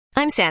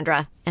I'm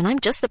Sandra, and I'm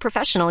just the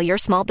professional your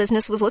small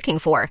business was looking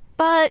for.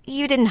 But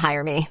you didn't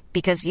hire me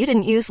because you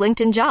didn't use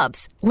LinkedIn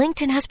Jobs.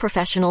 LinkedIn has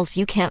professionals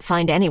you can't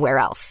find anywhere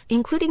else,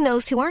 including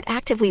those who aren't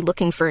actively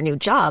looking for a new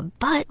job,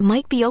 but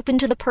might be open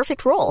to the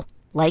perfect role,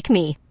 like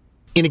me.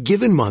 In a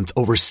given month,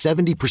 over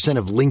 70%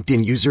 of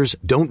LinkedIn users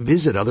don't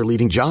visit other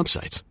leading job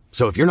sites.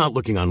 So if you're not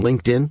looking on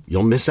LinkedIn,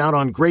 you'll miss out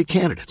on great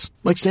candidates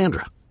like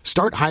Sandra.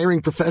 Start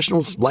hiring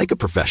professionals like a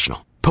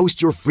professional.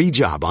 Post your free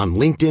job on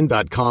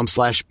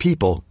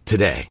linkedin.com/people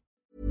today.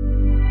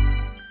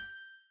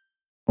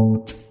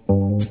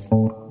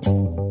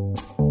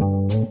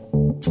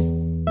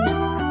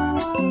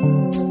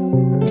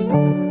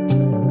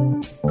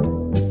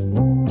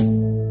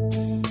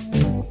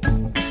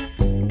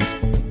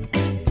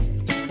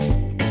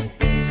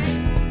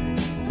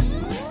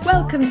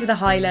 Welcome to The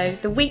High Low,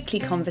 the weekly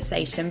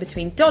conversation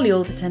between Dolly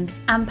Alderton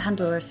and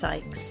Pandora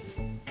Sykes.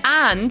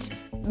 And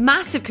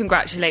massive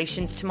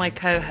congratulations to my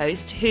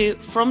co-host, who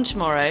from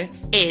tomorrow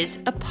is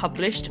a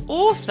published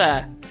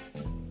author.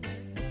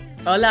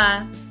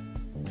 Hola.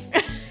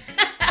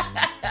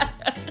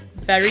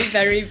 Very,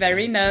 very,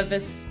 very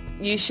nervous.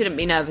 You shouldn't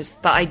be nervous,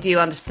 but I do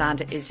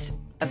understand it is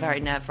a very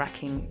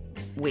nerve-wracking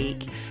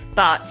week.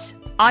 But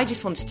I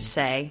just wanted to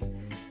say,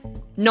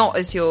 not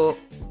as your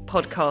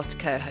podcast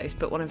co-host,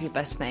 but one of your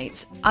best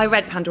mates, I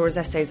read Pandora's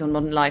essays on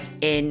modern life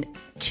in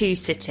 2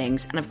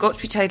 sittings, and I've got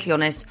to be totally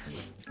honest,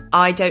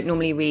 I don't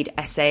normally read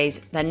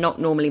essays. They're not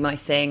normally my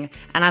thing.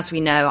 And as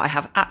we know, I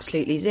have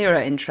absolutely zero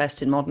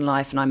interest in modern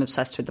life and I'm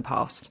obsessed with the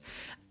past.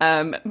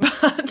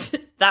 But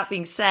that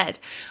being said,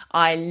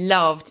 I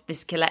loved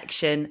this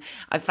collection.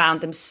 I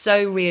found them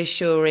so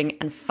reassuring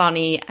and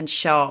funny and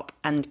sharp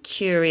and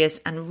curious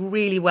and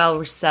really well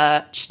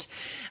researched,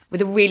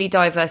 with a really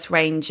diverse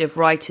range of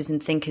writers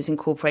and thinkers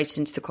incorporated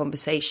into the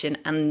conversation.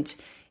 And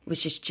it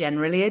was just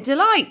generally a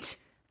delight.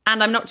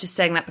 And I'm not just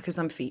saying that because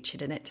I'm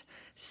featured in it.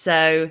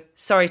 So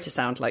sorry to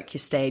sound like your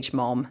stage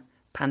mom,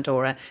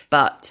 Pandora,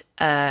 but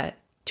to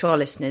our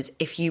listeners,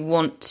 if you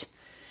want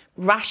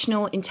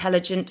rational,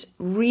 intelligent,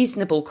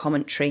 reasonable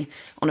commentary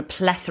on a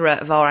plethora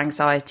of our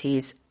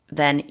anxieties,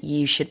 then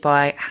you should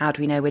buy How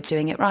Do We Know We're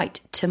Doing It Right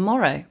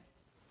tomorrow.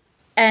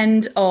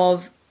 End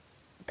of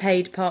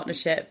paid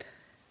partnership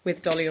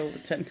with Dolly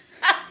Alderton.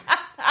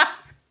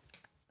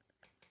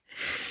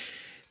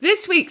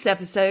 This week's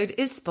episode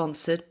is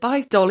sponsored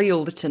by Dolly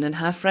Alderton and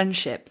her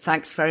friendship.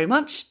 Thanks very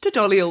much to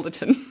Dolly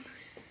Alderton.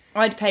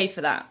 I'd pay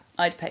for that.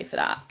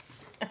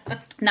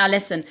 Now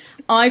listen,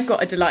 I've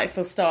got a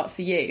delightful start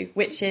for you,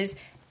 which is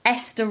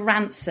Esther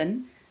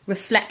Ranson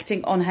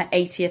reflecting on her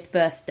 80th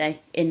birthday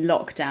in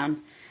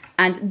lockdown.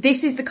 And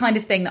this is the kind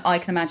of thing that I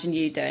can imagine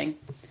you doing.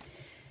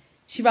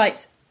 She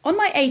writes, "On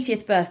my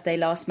 80th birthday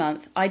last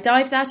month, I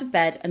dived out of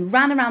bed and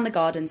ran around the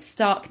garden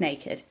stark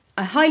naked.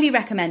 I highly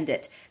recommend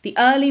it. The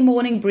early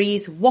morning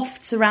breeze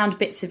wafts around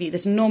bits of you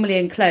that are normally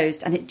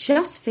enclosed and it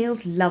just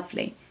feels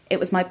lovely. It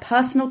was my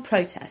personal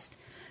protest.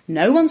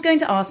 No one's going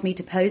to ask me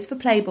to pose for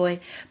Playboy,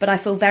 but I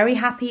feel very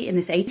happy in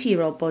this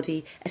 80-year-old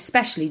body,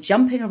 especially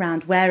jumping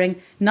around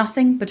wearing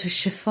nothing but a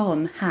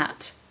chiffon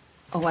hat."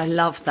 Oh, I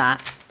love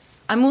that.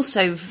 I'm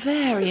also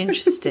very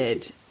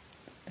interested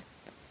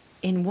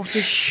in what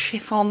a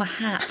chiffon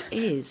hat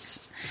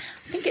is.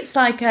 I think it's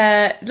like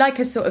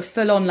a sort of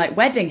full-on like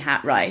wedding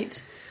hat,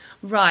 right?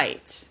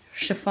 Right.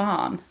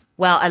 Chiffon.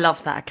 Well, I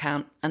love that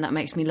account, and that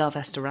makes me love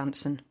Esther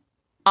Ranson.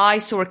 I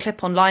saw a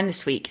clip online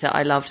this week that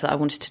I loved that I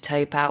wanted to tell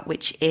you about,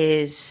 which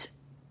is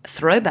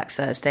Throwback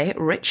Thursday,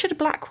 Richard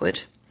Blackwood.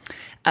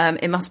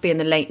 It must be in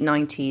the late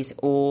 90s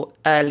or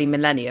early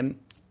millennium,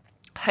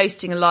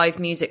 hosting a live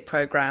music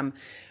programme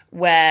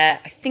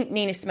where I think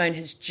Nina Simone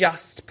has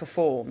just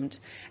performed.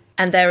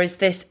 And there is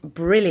this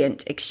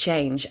brilliant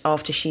exchange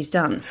after she's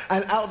done.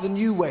 And out of the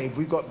new wave,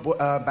 we've got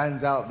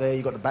bands out there.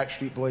 You've got the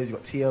Backstreet Boys, you've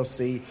got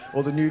TLC,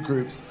 all the new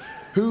groups.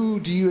 Who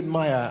do you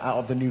admire out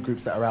of the new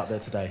groups that are out there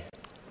today?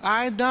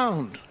 I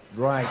don't.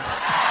 Right.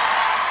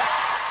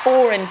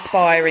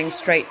 Awe-inspiring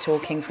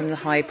straight-talking from the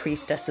High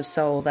Priestess of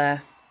Soul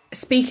there.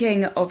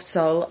 Speaking of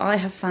soul, I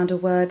have found a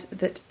word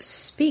that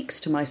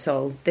speaks to my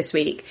soul this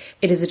week.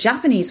 It is a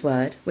Japanese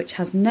word which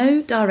has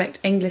no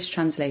direct English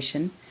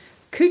translation.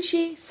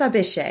 Kuchi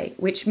sabishe,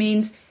 which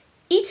means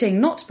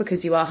eating not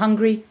because you are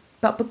hungry,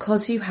 but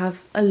because you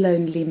have a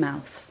lonely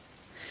mouth.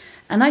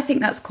 And I think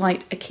that's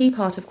quite a key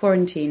part of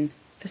quarantine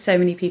for so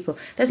many people.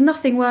 There's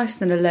nothing worse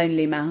than a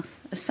lonely mouth,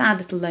 a sad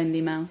little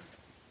lonely mouth.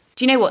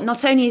 Do you know what?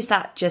 Not only is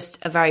that just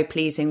a very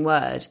pleasing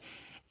word,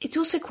 it's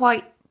also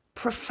quite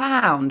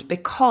profound,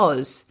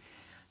 because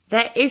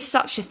there is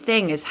such a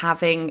thing as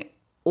having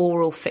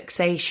oral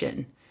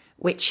fixation,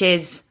 which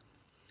is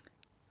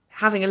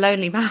having a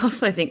lonely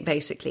mouth, I think,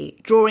 basically.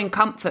 Drawing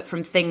comfort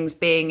from things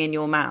being in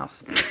your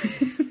mouth.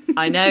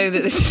 I know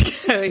that this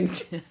is going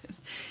to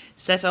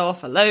set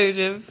off a load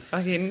of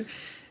fucking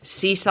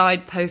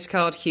seaside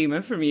postcard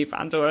humour from you,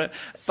 Pandora.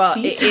 But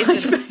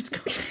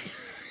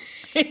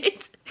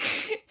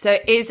So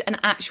it is an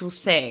actual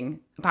thing,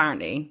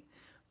 apparently,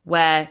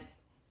 where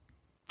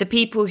the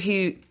people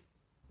who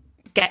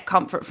get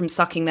comfort from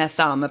sucking their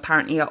thumb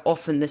apparently are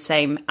often the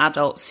same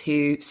adults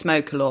who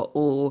smoke a lot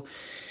or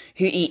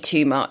who eat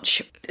too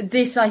much.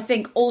 This, I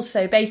think,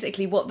 also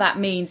basically what that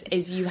means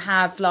is you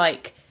have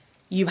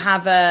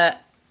a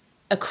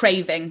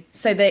craving,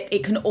 so that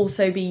it can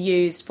also be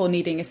used for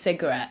needing a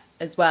cigarette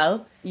as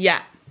well.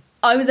 Yeah.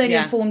 I was only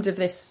informed of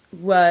this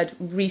word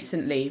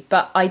recently,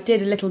 but I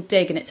did a little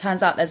dig, and it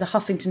turns out there's a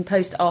Huffington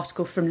Post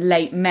article from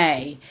late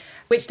May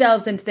which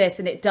delves into this,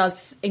 and it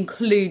does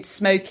include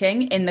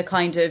smoking in the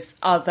kind of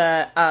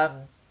other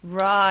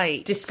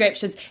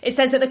descriptions. It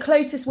says that the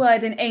closest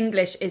word in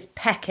English is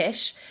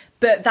peckish,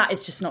 but that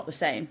is just not the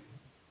same.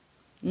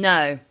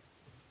 No,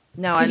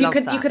 I love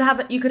that.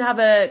 You could have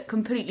a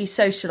completely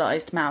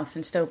socialised mouth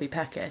and still be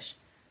peckish.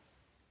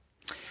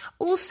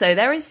 Also,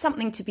 there is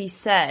something to be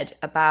said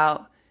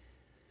about,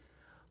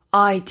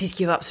 I did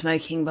give up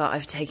smoking, but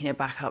I've taken it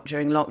back up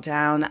during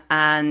lockdown.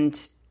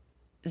 And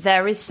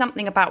there is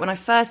something about when I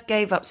first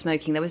gave up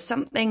smoking, there was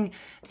something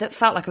that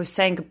felt like I was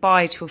saying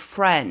goodbye to a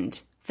friend.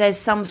 There's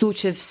some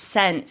sort of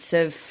sense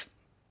of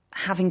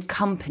having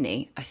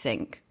company, I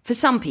think, for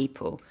some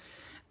people,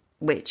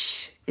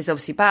 which is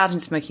obviously bad,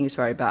 and smoking is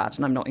very bad,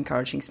 and I'm not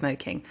encouraging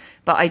smoking.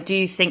 But I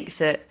do think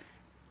that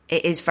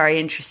it is very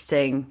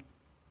interesting,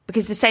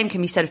 because the same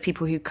can be said of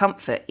people who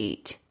comfort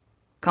eat,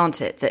 can't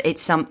it? That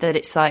it's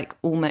like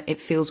almost, it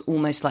feels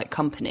almost like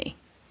company.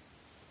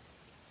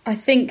 I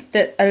think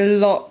that a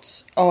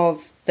lot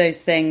of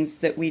those things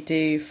that we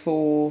do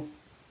for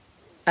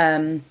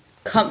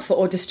comfort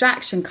or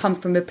distraction come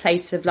from a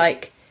place of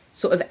like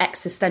sort of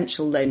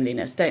existential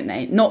loneliness, don't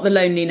they? Not the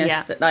loneliness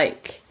that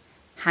like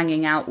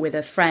hanging out with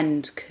a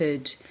friend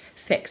could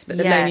fix, but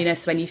the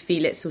loneliness when you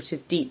feel it sort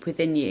of deep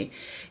within you.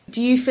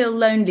 Do you feel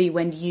lonely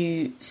when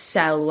you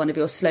sell one of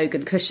your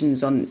slogan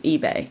cushions on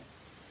eBay?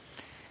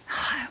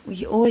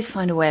 We always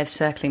find a way of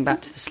circling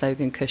back to the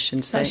slogan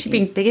cushions.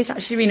 It's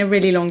actually been a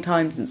really long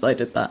time since I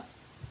did that.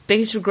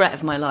 Biggest regret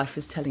of my life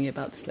was telling you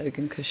about the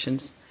slogan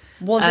cushions.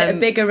 Was it a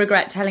bigger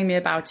regret telling me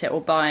about it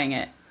or buying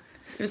it?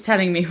 It was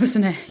telling me,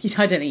 wasn't it?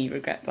 I don't think you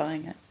regret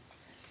buying it.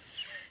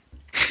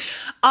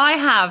 I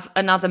have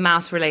another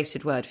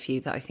mouth-related word for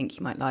you that I think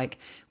you might like,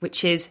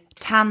 which is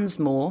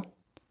tansmore,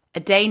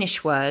 a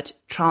Danish word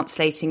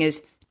translating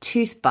as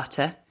tooth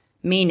butter,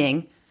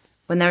 meaning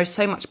when there is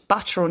so much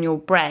butter on your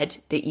bread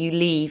that you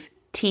leave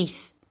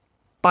teeth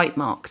bite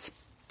marks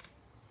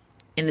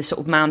in the sort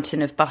of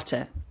mountain of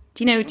butter.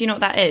 Do you know what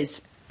that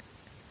is?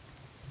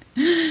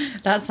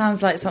 That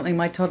sounds like something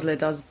my toddler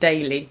does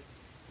daily.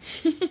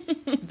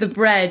 The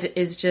bread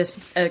is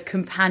just a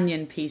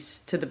companion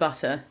piece to the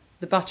butter.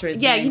 The butter is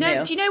the main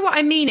meal. Do you know what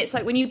I mean? It's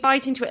like when you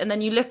bite into it and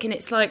then you look and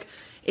it's like,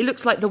 it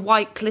looks like the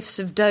White Cliffs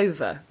of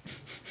Dover.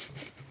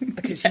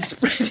 Because your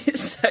spread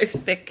is so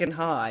thick and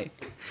high.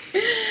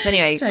 So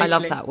anyway, totally. I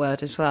love that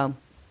word as well.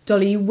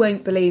 Dolly, you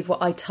won't believe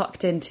what I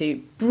tucked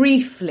into,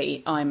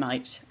 briefly I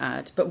might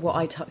add, but what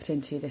I tucked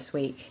into this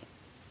week.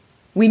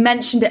 We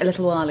mentioned it a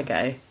little while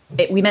ago.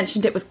 We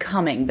mentioned it was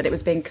coming, but it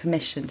was being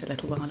commissioned a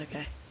little while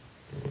ago.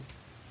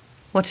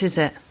 What is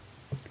it?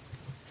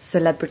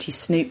 Celebrity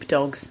Snoop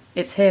Dogs.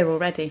 It's here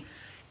already.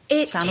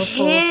 It's Channel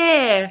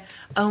here!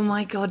 4. Oh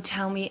my God,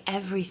 tell me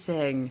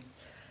everything.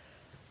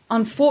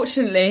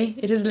 Unfortunately,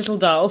 it is a little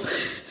dull.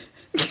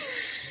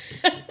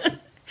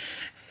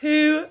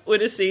 Who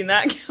would have seen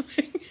that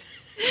coming?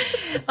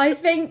 I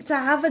think to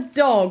have a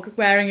dog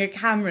wearing a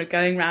camera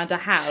going around a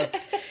house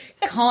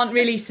can't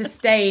really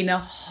sustain a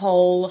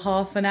whole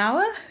half an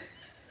hour.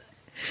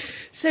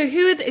 So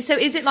so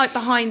is it like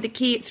behind the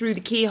key, through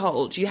the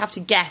keyhole? Do you have to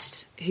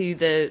guess who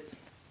the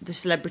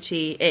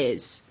celebrity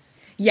is?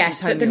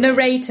 Yes, but the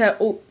narrator,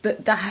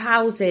 the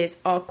houses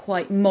are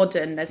quite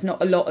modern. There's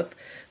not a lot of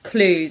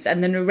clues,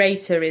 and the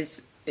narrator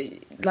is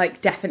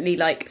like definitely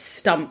like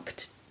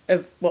stumped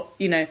of what,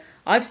 you know,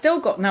 I've still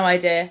got no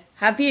idea.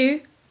 Have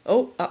you?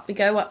 Oh, up we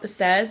go up the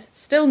stairs.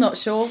 Still not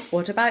sure.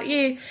 What about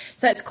you?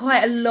 So it's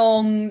quite a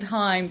long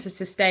time to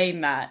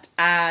sustain that.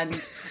 And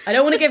I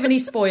don't want to give any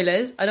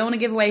spoilers. I don't want to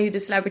give away who the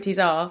celebrities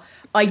are.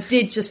 I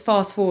did just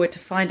fast forward to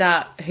find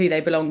out who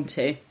they belong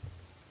to.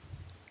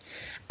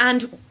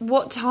 And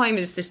what time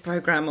is this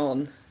programme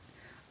on?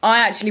 I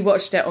actually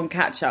watched it on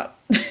catch up.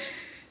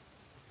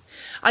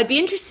 I'd be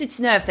interested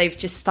to know if they've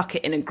just stuck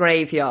it in a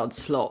graveyard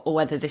slot or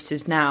whether this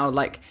is now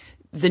like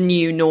the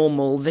new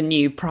normal, the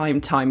new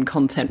prime time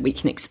content we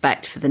can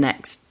expect for the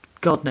next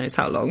God knows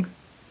how long.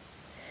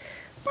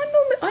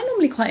 I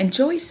normally quite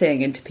enjoy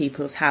seeing into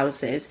people's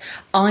houses.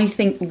 I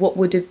think what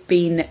would have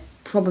been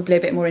probably a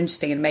bit more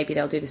interesting, and maybe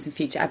they'll do this in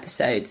future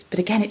episodes, but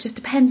again, it just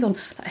depends on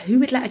like, who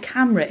would let a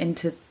camera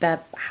into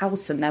their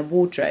house and their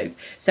wardrobe.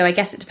 So I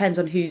guess it depends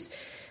on who's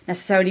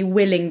necessarily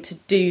willing to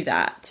do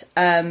that.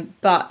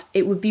 But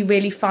it would be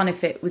really fun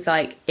if it was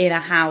like in a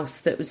house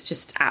that was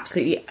just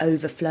absolutely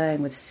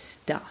overflowing with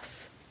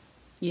stuff.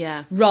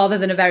 Yeah. Rather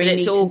than a very neat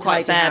it's all and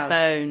quite tidy bare house.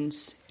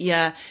 bones.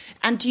 Yeah.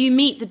 And do you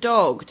meet the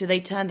dog? Do they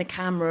turn the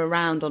camera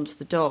around onto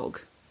the dog?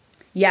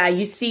 Yeah,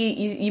 you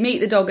meet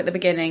the dog at the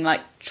beginning,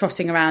 like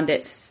trotting around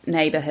its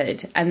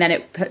neighbourhood, and then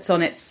it puts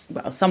on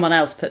someone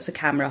else puts a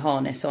camera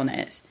harness on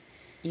it.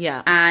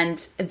 Yeah. And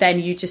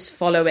then you just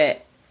follow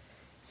it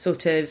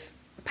sort of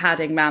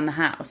padding around the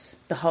house,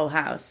 the whole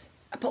house.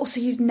 But also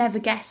you'd never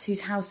guess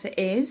whose house it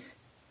is.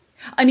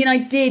 I mean, I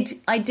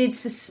did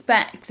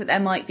suspect that there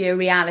might be a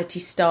reality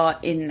star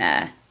in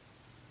there.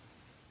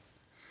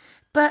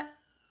 But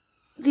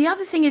the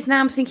other thing is, now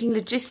I'm thinking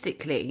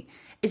logistically,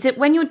 is that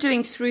when you're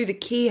doing through the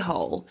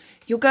keyhole,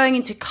 you're going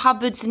into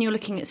cupboards and you're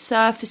looking at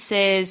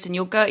surfaces and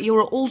you're at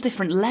all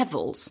different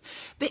levels.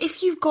 But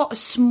if you've got a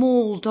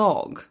small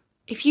dog,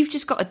 if you've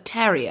just got a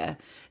terrier,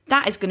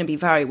 that is going to be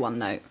very one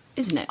note,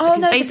 isn't it?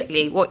 Because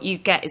basically what you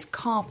get is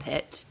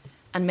carpet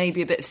and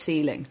maybe a bit of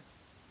ceiling.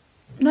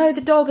 No,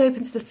 the dog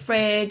opens the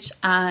fridge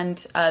and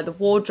the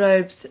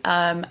wardrobes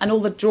and all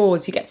the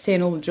drawers. You get to see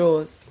in all the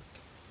drawers.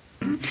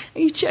 Are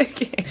you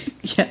joking?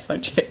 Yes,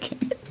 I'm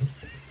joking.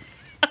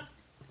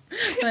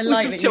 I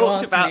like We've that you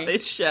talked asked about me.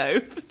 this show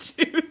for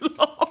too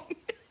long.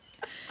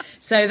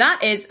 So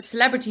that is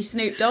Celebrity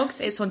Snoop Dogs.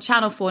 It's on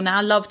Channel 4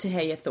 now. Love to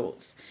hear your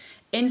thoughts.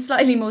 In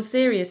slightly more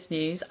serious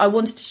news, I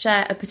wanted to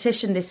share a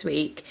petition this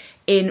week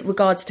in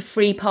regards to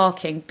free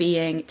parking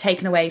being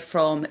taken away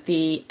from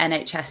the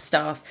NHS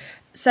staff.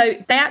 So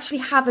they actually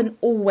haven't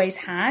always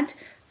had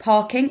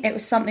parking. It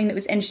was something that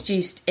was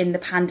introduced in the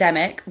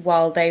pandemic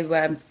while the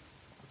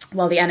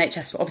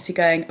NHS were obviously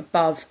going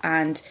above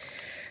and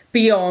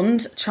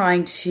beyond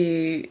trying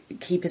to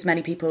keep as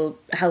many people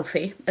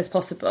healthy as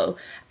possible.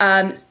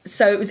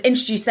 So it was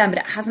introduced then, but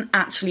it hasn't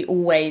actually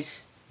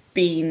always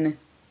been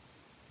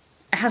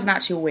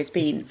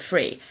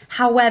free.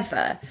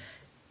 However,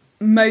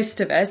 most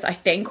of us, I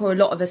think, or a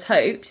lot of us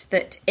hoped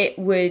that it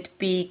would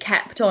be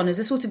kept on as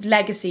a sort of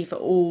legacy for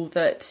all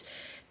that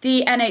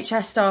the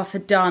NHS staff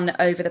had done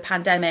over the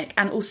pandemic,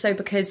 and also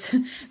because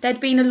there'd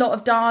been a lot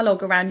of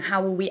dialogue around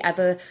how will we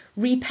ever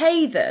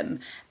repay them.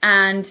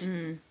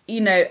 And,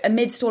 you know,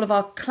 amidst all of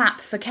our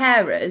clap for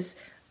carers,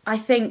 I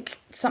think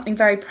something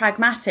very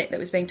pragmatic that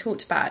was being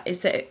talked about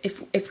is that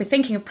if we're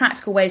thinking of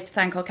practical ways to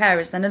thank our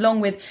carers, then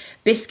along with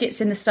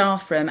biscuits in the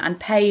staff room and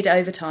paid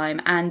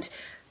overtime and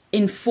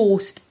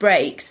enforced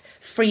breaks,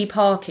 free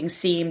parking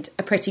seemed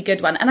a pretty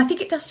good one. And I think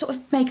it does sort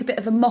of make a bit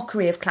of a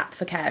mockery of clap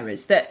for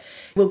carers, that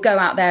we'll go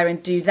out there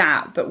and do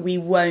that, but we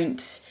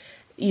won't,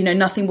 you know,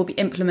 nothing will be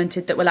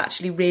implemented that will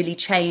actually really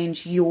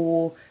change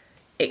your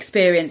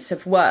experience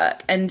of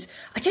work. And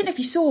I don't know if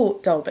you saw,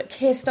 Dol, but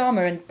Keir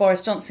Starmer and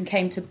Boris Johnson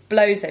came to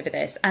blows over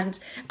this. And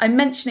I'm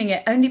mentioning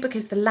it only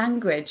because the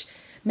language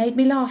made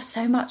me laugh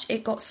so much.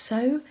 It got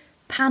so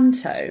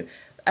panto.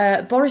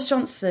 Boris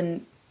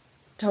Johnson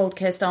told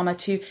Keir Starmer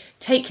to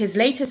take his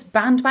latest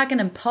bandwagon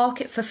and park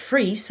it for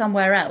free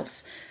somewhere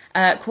else,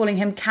 calling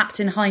him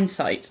Captain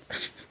Hindsight.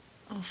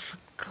 Oh, for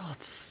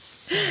God's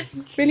sake.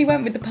 Really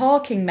went with the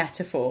parking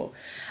metaphor.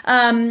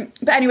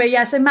 But anyway,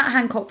 yeah, so Matt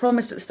Hancock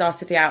promised at the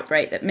start of the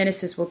outbreak that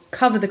ministers will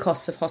cover the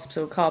costs of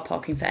hospital car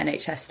parking for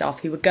NHS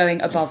staff who were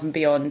going above and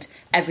beyond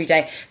every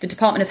day. The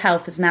Department of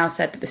Health has now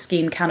said that the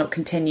scheme cannot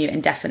continue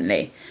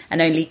indefinitely,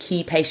 and only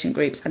key patient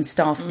groups and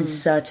staff in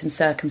certain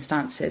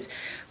circumstances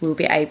will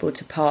be able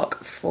to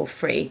park for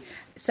free.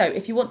 So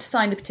if you want to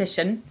sign the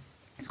petition,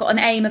 it's got an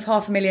aim of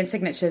 500,000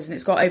 signatures and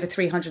it's got over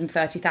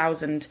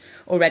 330,000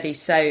 already.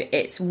 So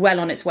it's well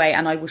on its way,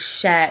 and I will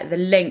share the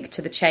link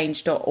to the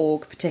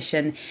change.org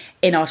petition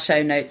in our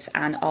show notes,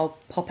 and I'll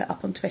pop it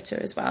up on Twitter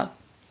as well.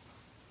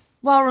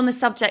 While we're on the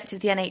subject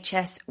of the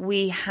NHS,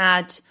 we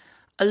had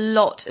a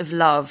lot of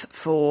love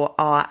for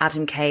our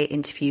Adam Kay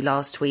interview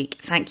last week.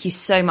 Thank you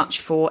so much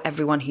for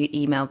everyone who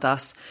emailed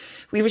us.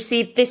 We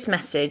received this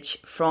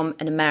message from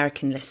an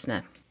American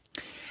listener.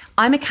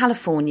 I'm a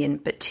Californian,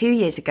 but 2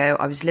 years ago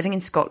I was living in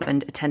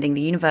Scotland attending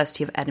the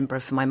University of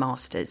Edinburgh for my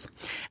master's.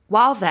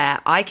 While there,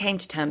 I came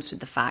to terms with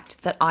the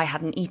fact that I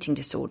had an eating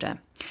disorder.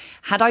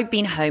 Had I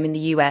been home in the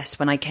US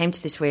when I came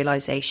to this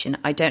realisation,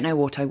 I don't know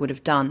what I would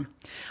have done.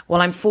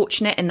 While I'm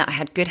fortunate in that I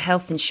had good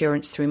health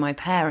insurance through my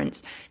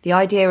parents, the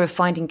idea of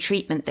finding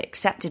treatment that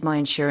accepted my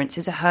insurance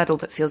is a hurdle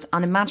that feels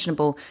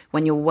unimaginable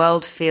when your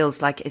world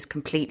feels like it is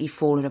completely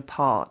fallen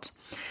apart.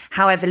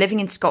 However, living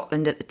in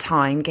Scotland at the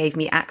time gave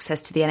me access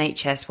to the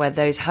NHS where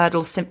those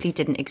hurdles simply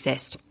didn't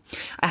exist.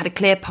 I had a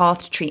clear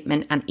path to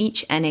treatment, and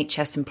each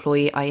NHS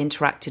employee I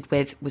interacted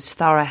with was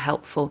thorough,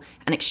 helpful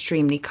and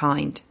extremely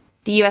kind.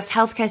 The US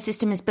healthcare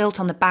system is built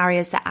on the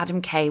barriers that Adam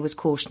Kay was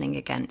cautioning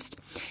against.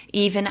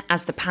 Even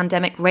as the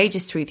pandemic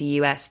rages through the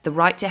US, the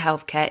right to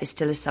healthcare is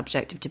still a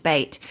subject of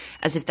debate,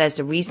 as if there's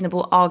a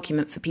reasonable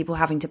argument for people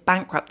having to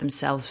bankrupt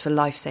themselves for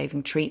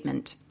life-saving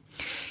treatment.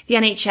 The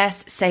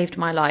NHS saved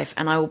my life,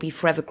 and I will be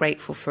forever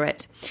grateful for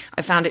it.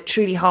 I found it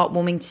truly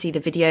heartwarming to see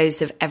the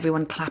videos of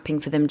everyone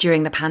clapping for them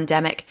during the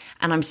pandemic,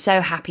 and I'm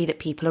so happy that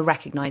people are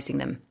recognising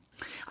them.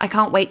 I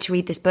can't wait to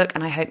read this book,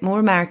 and I hope more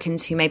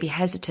Americans who may be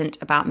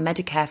hesitant about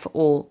Medicare for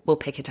all will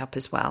pick it up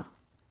as well.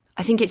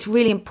 I think it's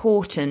really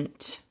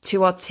important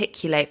to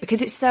articulate,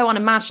 because it's so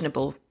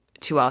unimaginable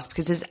to us,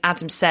 because as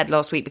Adam said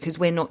last week, because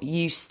we're not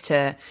used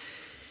to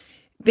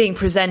being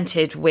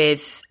presented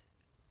with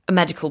a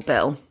medical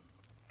bill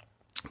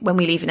when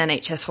we leave an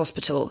NHS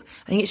hospital.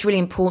 I think it's really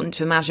important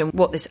to imagine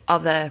what this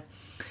other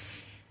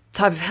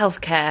type of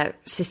healthcare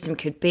system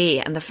could be.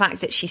 And the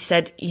fact that she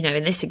said, you know,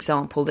 in this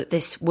example, that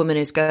this woman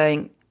is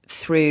going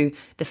through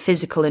the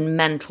physical and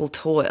mental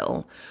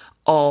toil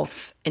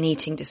of an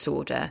eating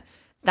disorder,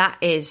 that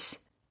is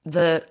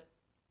the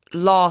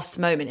last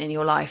moment in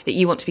your life that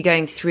you want to be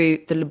going through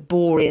the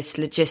laborious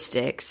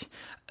logistics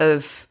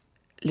of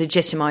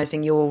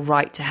legitimizing your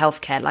right to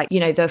healthcare, like, you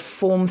know, the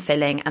form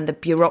filling and the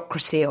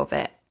bureaucracy of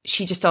it.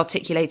 She just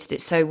articulated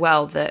it so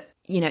well that,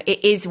 you know,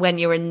 it is when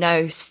you're in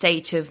no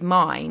state of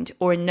mind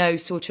or in no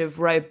sort of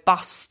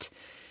robust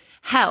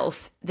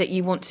health that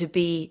you want to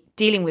be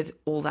dealing with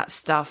all that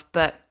stuff.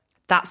 But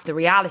that's the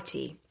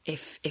reality.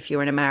 If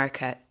you're in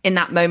America, in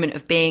that moment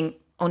of being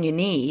on your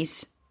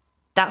knees,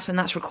 that's when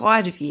that's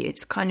required of you.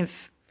 It's kind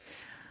of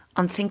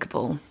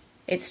unthinkable.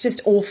 It's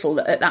just awful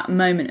that at that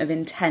moment of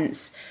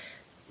intense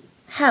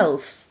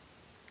health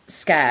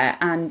scare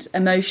and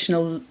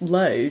emotional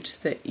load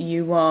that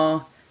you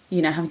are,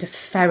 you know, having to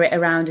ferret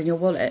around in your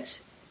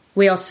wallet.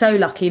 We are so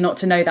lucky not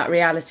to know that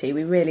reality.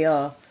 We really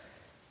are.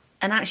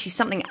 And actually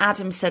something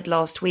Adam said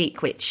last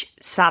week, which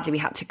sadly we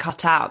had to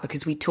cut out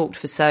because we talked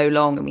for so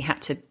long and we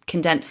had to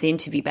condense the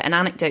interview. But an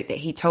anecdote that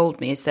he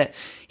told me is that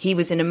he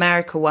was in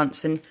America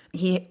once and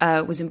he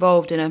was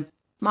involved in a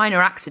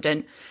minor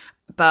accident,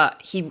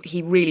 but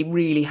he really,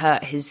 really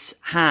hurt his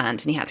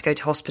hand and he had to go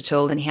to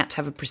hospital and he had to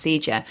have a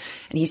procedure.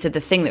 And he said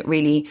the thing that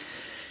really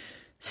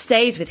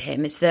stays with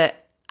him is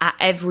that at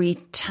every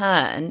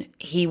turn,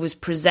 he was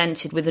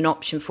presented with an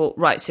option for,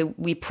 right, so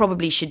we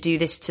probably should do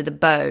this to the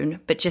bone,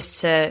 but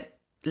just to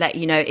let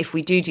you know, if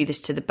we do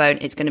this to the bone,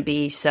 it's going to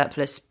be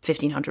surplus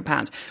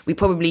 £1,500. We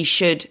probably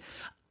should,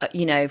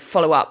 you know,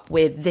 follow up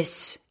with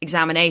this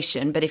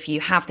examination, but if you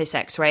have this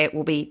x-ray, it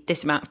will be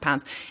this amount of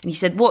pounds. And he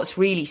said, what's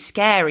really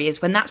scary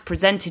is when that's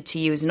presented to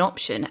you as an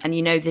option and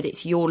you know that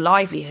it's your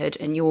livelihood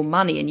and your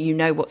money and you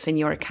know what's in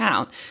your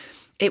account.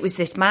 It was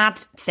this mad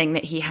thing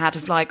that he had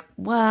of like,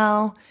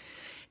 well,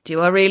 do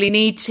I really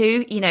need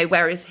to? You know,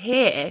 whereas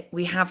here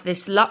we have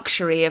this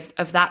luxury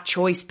of that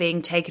choice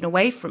being taken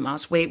away from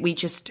us.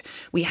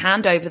 We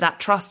hand over that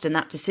trust and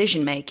that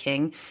decision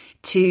making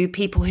to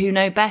people who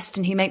know best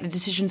and who make the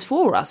decisions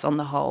for us on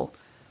the whole.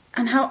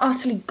 And how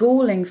utterly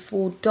galling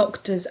for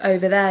doctors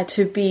over there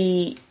to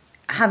be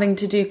having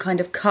to do kind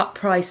of cut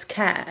price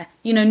care,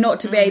 you know, not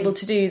to be able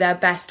to do their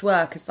best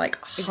work as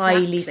like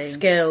highly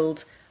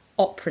skilled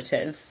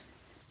operatives.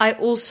 I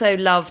also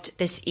loved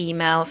this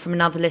email from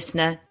another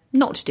listener,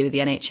 not to do with the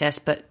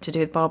NHS, but to do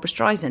with Barbra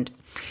Streisand.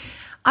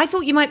 I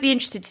thought you might be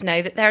interested to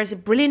know that there is a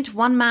brilliant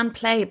one-man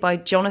play by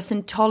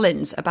Jonathan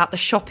Tollins about the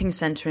shopping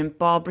centre in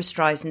Barbra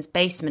Streisand's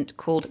basement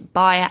called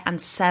Buyer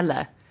and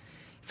Seller.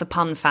 For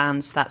pun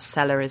fans, that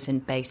cellar is in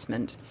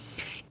basement.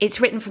 It's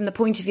written from the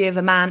point of view of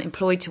a man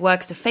employed to work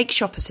as a fake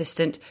shop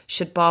assistant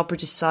should Barbara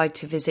decide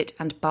to visit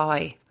and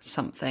buy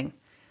something.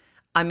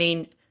 I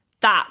mean,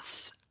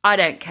 I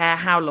don't care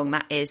how long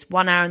that is.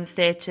 1 hour in the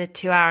theatre,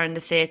 2 hours in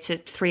the theatre,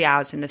 3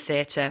 hours in the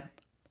theatre.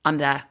 I'm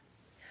there.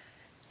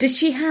 Does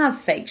she have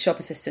fake shop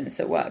assistants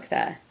that work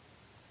there?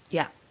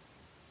 Yeah.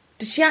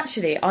 Does she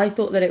actually? I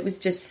thought that it was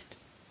just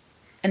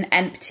an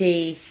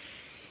empty...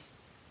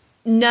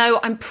 No,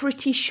 I'm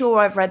pretty sure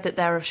I've read that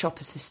there are shop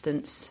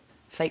assistants,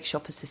 fake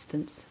shop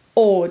assistants.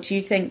 Or do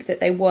you think that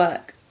they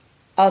work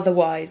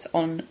otherwise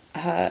on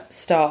her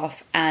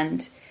staff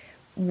and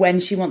when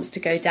she wants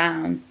to go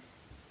down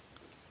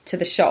to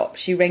the shop,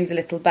 she rings a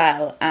little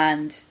bell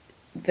and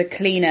the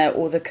cleaner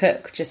or the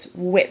cook just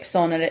whips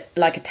on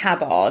like a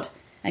tabard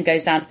and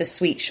goes down to the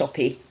sweet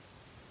shoppy?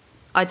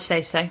 I'd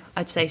say so.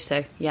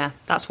 Yeah,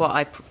 that's what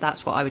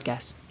I would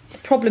guess. The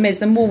problem is,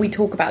 the more we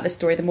talk about this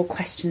story, the more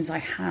questions I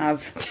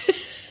have.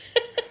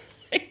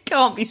 It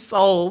can't be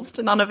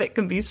solved. None of it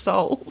can be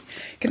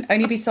solved. It can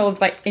only be solved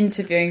by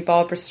interviewing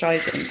Barbra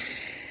Streisand.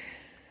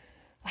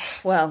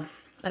 Well,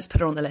 let's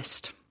put her on the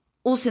list.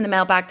 Also in the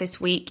mailbag this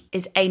week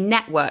is a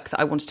network that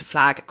I wanted to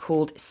flag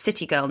called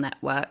City Girl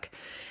Network.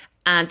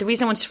 And the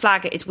reason I wanted to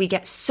flag it is we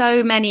get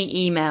so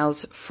many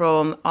emails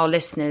from our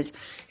listeners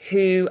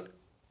who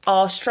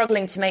are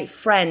struggling to make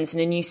friends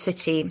in a new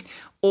city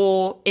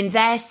or in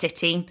their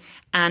city,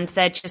 and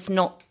they're just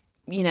not,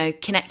 you know,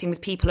 connecting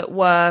with people at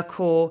work,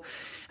 or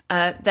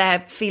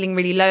they're feeling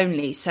really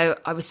lonely. So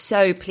I was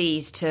so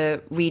pleased to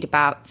read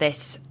about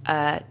this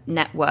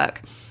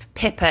network.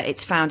 Pippa,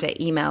 its founder,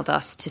 emailed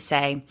us to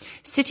say,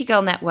 City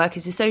Girl Network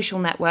is a social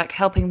network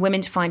helping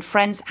women to find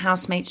friends,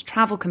 housemates,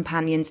 travel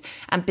companions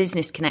and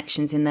business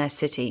connections in their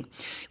city.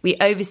 We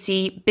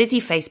oversee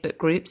busy Facebook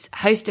groups,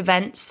 host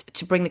events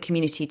to bring the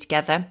community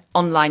together,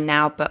 online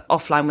now but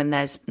offline when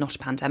there's not a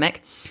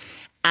pandemic,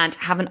 and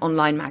have an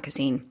online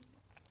magazine.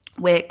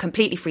 We're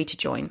completely free to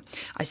join.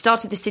 I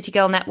started the City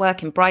Girl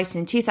Network in Brighton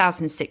in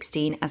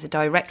 2016 as a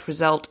direct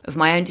result of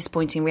my own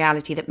disappointing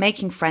reality that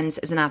making friends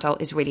as an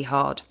adult is really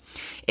hard.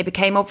 It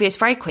became obvious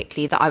very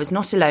quickly that I was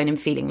not alone in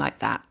feeling like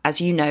that,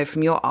 as you know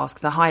from your Ask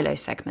the High-Low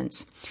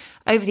segments.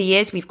 Over the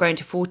years, we've grown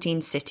to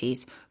 14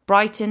 cities: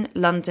 Brighton,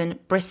 London,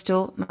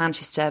 Bristol,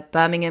 Manchester,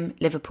 Birmingham,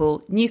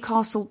 Liverpool,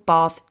 Newcastle,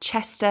 Bath,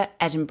 Chester,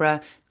 Edinburgh,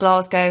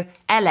 Glasgow,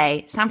 LA,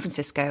 San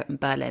Francisco and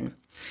Berlin.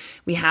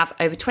 We have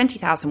over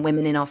 20,000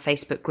 women in our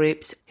Facebook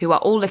groups who are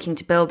all looking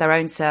to build their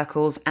own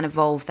circles and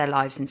evolve their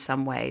lives in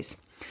some ways.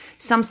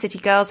 Some city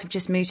girls have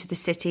just moved to the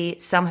city,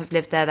 some have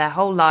lived there their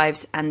whole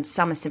lives, and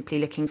some are simply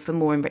looking for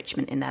more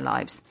enrichment in their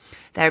lives.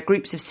 There are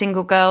groups of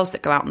single girls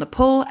that go out on the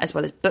pool, as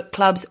well as book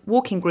clubs,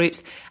 walking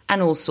groups,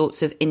 and all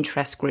sorts of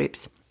interest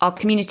groups. Our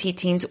community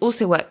teams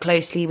also work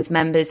closely with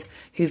members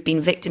who've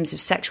been victims of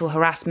sexual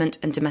harassment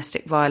and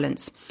domestic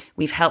violence.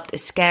 We've helped a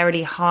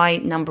scarily high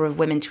number of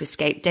women to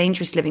escape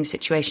dangerous living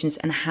situations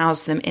and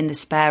house them in the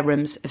spare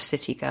rooms of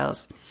City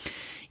Girls.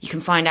 You can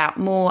find out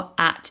more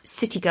at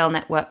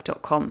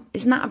citygirlnetwork.com.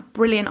 Isn't that a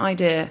brilliant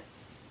idea?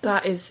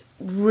 That is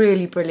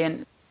really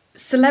brilliant.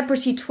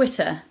 Celebrity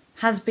Twitter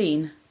has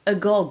been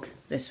agog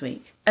this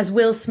week, as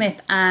Will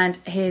Smith and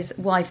his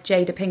wife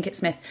Jada Pinkett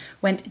Smith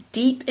went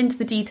deep into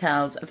the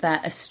details of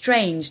their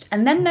estranged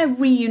and then their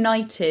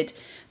reunited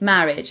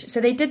marriage. So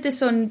they did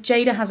this on,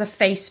 Jada has a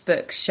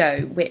Facebook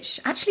show, which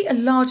actually a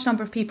large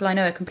number of people I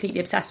know are completely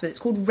obsessed with. It's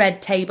called Red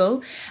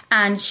Table,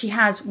 and she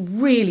has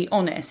really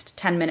honest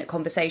 10-minute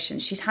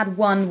conversations. She's had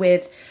one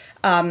with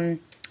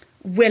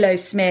Willow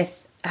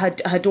Smith,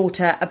 her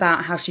daughter,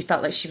 about how she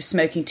felt like she was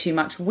smoking too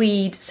much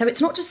weed. So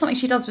it's not just something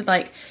she does with,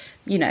 like,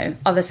 you know,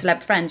 other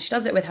celeb friends. She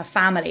does it with her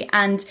family.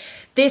 And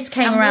this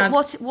came around...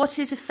 What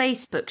is a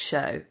Facebook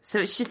show? So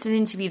it's just an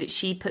interview that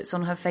she puts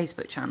on her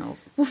Facebook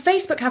channels? Well,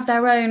 Facebook have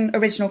their own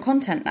original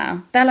content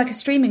now. They're like a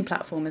streaming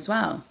platform as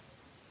well.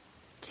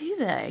 Do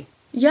they?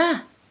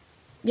 Yeah.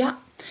 Yeah.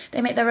 They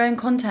make their own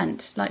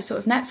content, like sort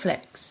of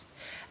Netflix.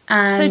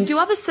 And so do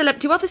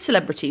other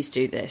celebrities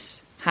do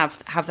this?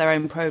 Have their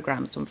own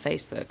programmes on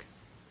Facebook?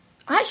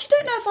 I actually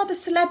don't know if other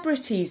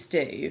celebrities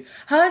do.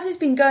 Hers has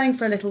been going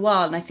for a little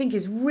while and I think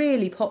is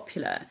really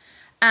popular.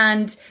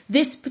 And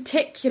this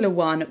particular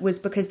one was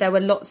because there were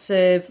lots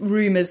of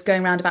rumours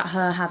going around about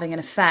her having an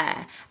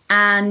affair.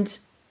 And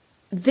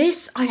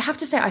this, I have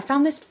to say, I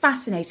found this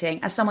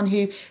fascinating as someone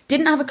who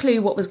didn't have a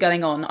clue what was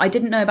going on. I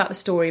didn't know about the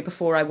story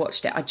before I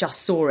watched it. I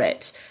just saw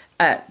it.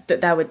 That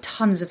there were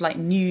tons of like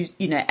news,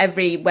 you know,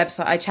 every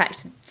website I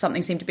checked,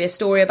 something seemed to be a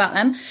story about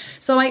them.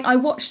 So I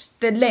watched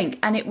the link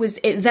and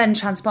it then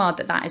transpired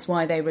that is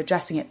why they were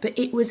addressing it. But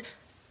it was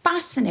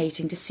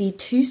fascinating to see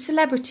two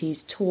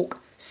celebrities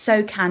talk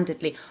so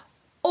candidly,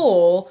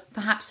 or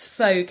perhaps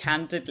faux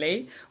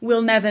candidly,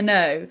 we'll never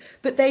know.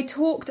 But they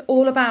talked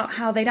all about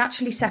how they'd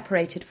actually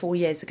separated 4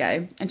 years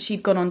ago and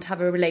she'd gone on to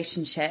have a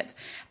relationship,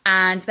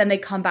 and then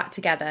they'd come back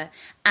together,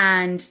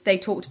 and they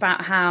talked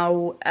about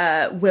how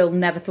Will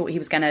never thought he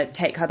was going to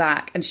take her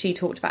back, and she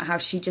talked about how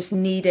she just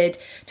needed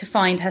to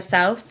find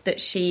herself, that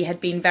she had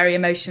been very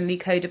emotionally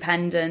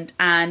codependent.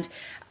 And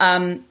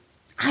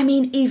I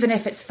mean, even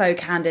if it's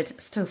faux candid, I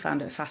still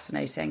found it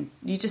fascinating.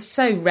 You just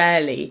so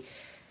rarely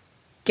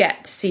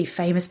get to see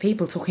famous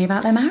people talking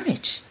about their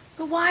marriage.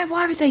 But why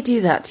would they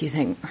do that, do you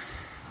think?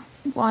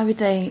 Why would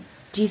they...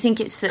 Do you think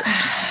it's that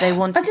they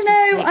wanted to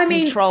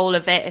take control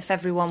of it if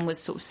everyone was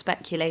sort of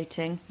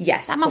speculating?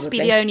 Yes, that must probably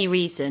be the only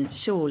reason,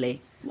 surely.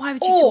 Why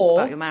would you talk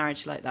about your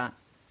marriage like that?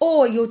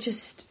 Or you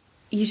just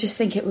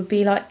think it would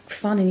be like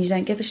fun and you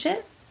don't give a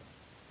shit?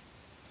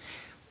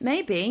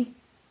 Maybe.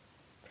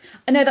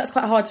 I know that's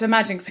quite hard to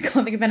imagine because I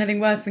can't think of anything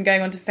worse than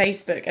going onto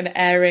Facebook and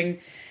airing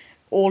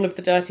all of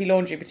the dirty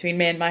laundry between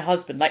me and my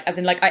husband. Like, as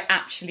in, like, I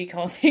actually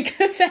can't think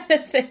of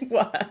anything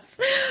worse.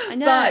 I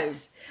know.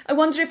 But I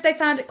wonder if they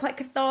found it quite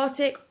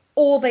cathartic,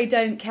 or they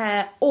don't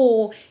care,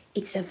 or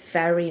it's a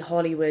very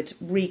Hollywood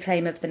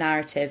reclaim of the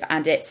narrative,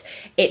 and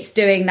it's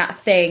doing that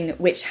thing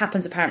which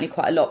happens apparently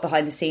quite a lot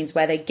behind the scenes,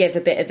 where they give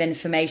a bit of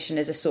information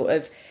as a sort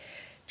of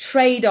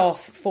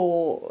trade-off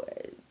for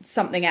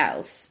something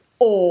else,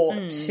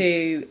 or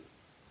to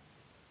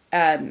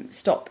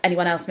stop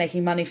anyone else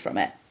making money from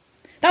it.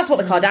 That's what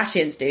the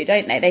Kardashians do,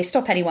 don't they? They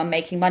stop anyone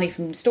making money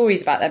from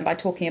stories about them by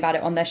talking about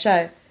it on their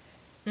show.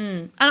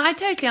 And I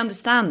totally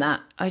understand that.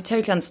 I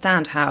totally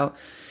understand how,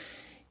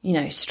 you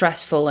know,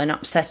 stressful and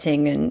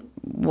upsetting and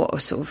what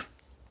a sort of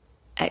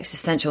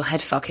existential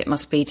headfuck it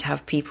must be to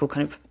have people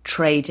kind of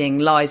trading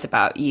lies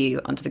about you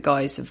under the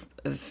guise of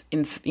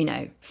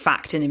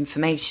fact and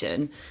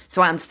information.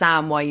 So I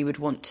understand why you would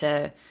want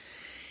to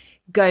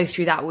go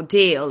through that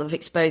ordeal of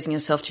exposing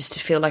yourself just to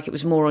feel like it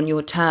was more on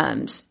your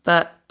terms.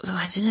 But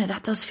I don't know,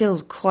 that does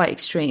feel quite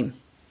extreme.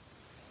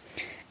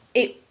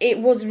 It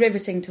was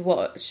riveting to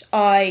watch.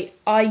 I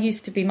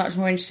used to be much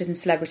more interested in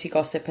celebrity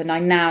gossip, and I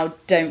now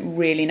don't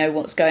really know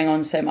what's going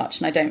on so much,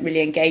 and I don't really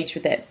engage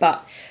with it.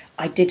 But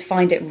I did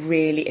find it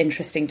really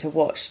interesting to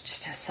watch,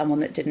 just as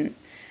someone that didn't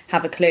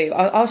have a clue.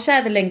 I'll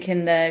share the link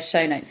in the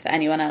show notes for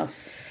anyone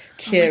else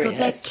curious. Oh my God,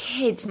 their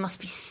kids must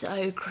be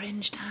so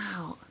cringed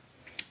out.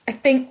 I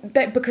think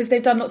that because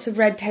they've done lots of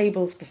red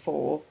tables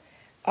before,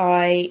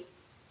 I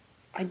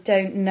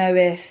don't know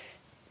if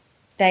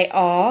they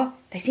are.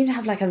 They seem to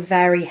have like a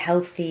very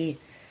healthy,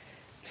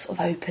 sort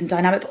of open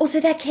dynamic. But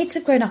also their kids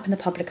have grown up in the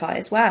public eye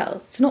as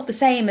well. It's not the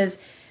same as...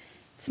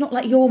 It's not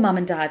like your mum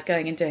and dad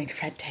going and doing a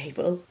red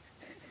table.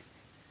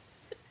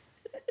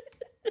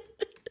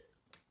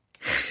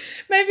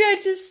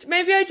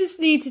 maybe I just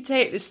need to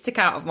take the stick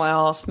out of my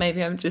arse.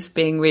 Maybe I'm just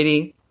being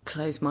really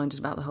close-minded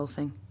about the whole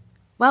thing.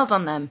 Well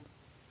done, them.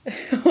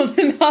 On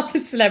another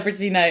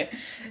celebrity note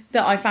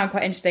that I found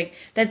quite interesting,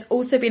 there's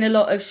also been a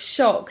lot of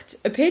shocked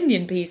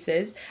opinion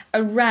pieces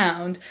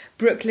around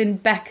Brooklyn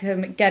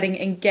Beckham getting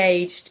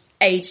engaged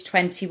age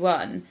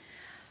 21.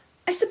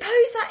 I suppose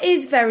that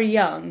is very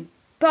young,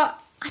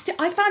 but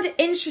I found it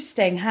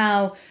interesting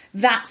how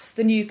that's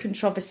the new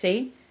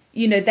controversy.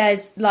 You know,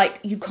 there's like,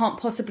 you can't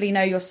possibly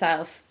know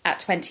yourself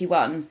at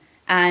 21,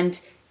 and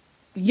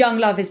young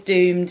love is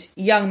doomed,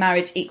 young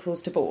marriage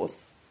equals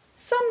divorce.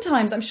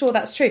 Sometimes I'm sure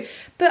that's true,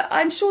 but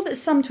I'm sure that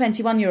some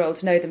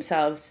 21-year-olds know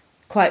themselves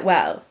quite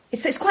well.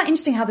 It's quite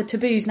interesting how the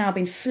taboo's now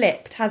been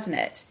flipped, hasn't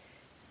it?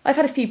 I've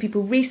had a few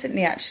people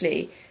recently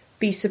actually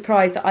be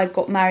surprised that I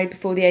got married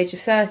before the age of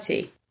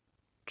 30.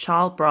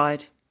 Child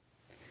bride.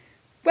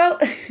 Well,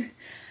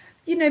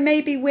 you know,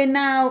 maybe we're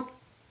now,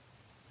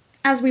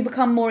 as we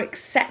become more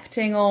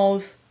accepting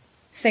of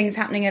things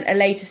happening at a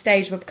later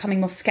stage, we're becoming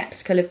more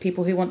sceptical of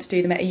people who want to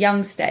do them at a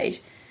young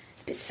stage.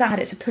 It's a bit sad.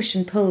 It's a push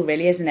and pull,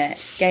 really, isn't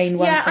it? Gain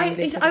one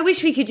thing. I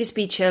wish we could just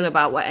be chill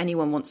about what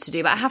anyone wants to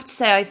do. But I have to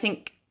say,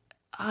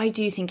 I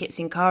do think it's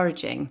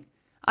encouraging.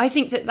 I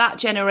think that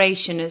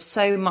generation is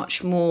so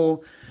much more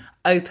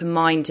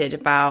open-minded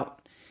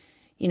about,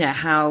 you know,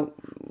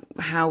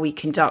 how we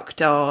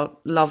conduct our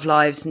love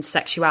lives and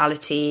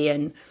sexuality.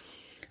 And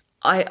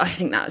I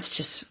think that's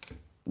just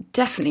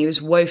definitely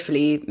was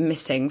woefully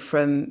missing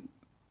from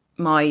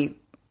my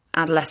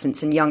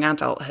adolescence and young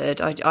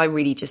adulthood. I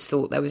really just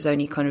thought there was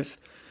only kind of,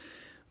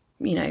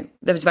 you know,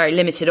 there was very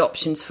limited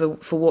options for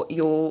what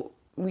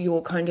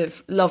your kind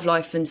of love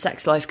life and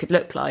sex life could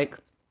look like.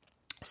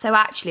 So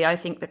actually, I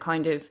think the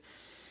kind of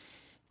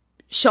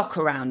shock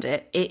around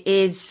it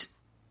is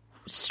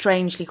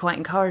strangely quite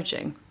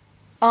encouraging.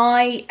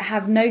 I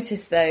have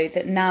noticed, though,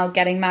 that now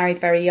getting married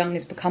very young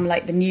has become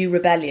like the new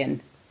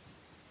rebellion.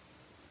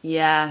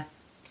 Yeah.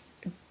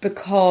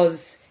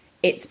 Because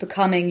it's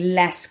becoming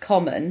less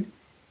common.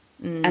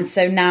 And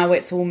so now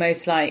it's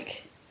almost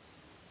like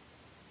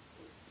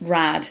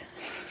rad.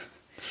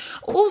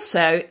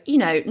 Also, you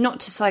know,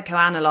 not to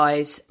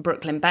psychoanalyse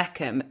Brooklyn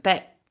Beckham,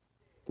 but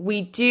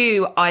we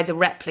do either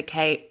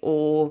replicate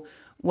or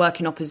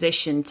work in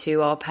opposition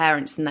to our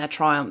parents and their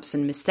triumphs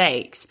and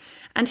mistakes.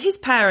 And his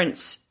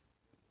parents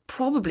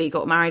probably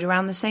got married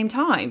around the same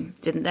time,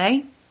 didn't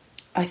they?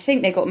 I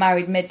think they got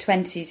married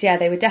mid-20s. Yeah,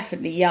 they were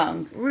definitely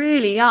young.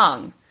 Really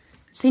young.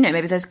 So, you know,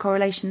 maybe there's a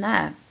correlation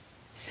there.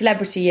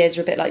 Celebrity years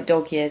are a bit like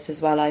dog years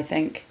as well, I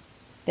think.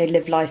 They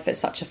live life at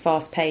such a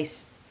fast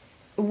pace.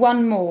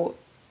 One more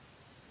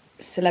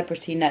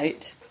celebrity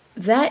note.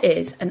 There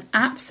is an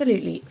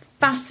absolutely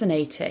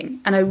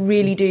fascinating, and I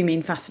really do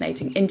mean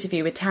fascinating,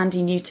 interview with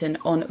Tandy Newton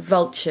on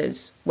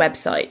Vulture's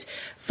website.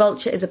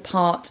 Vulture is a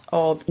part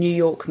of New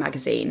York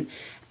Magazine,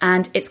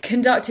 and it's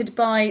conducted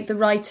by the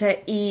writer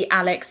E.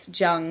 Alex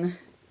Jung.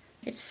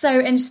 It's so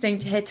interesting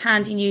to hear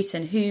Tandy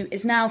Newton, who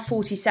is now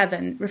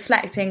 47,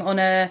 reflecting on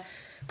a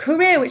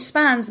career which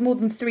spans more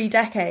than 3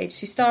 decades.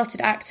 She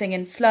started acting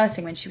and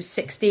flirting when she was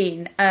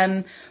 16,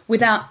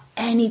 without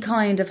any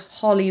kind of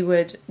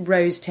Hollywood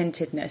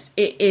rose-tintedness.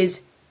 It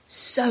is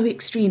so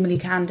extremely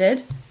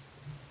candid.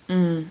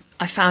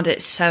 I found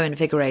it so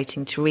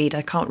invigorating to read.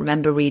 I can't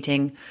remember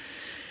reading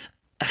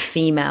a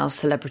female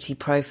celebrity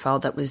profile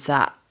that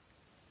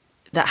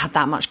had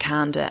that much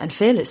candour and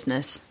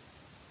fearlessness.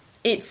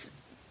 It's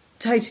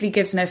totally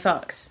gives no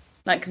fucks.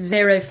 Like,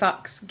 zero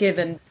fucks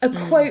given. A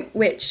quote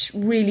which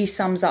really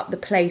sums up the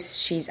place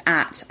she's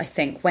at, I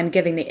think, when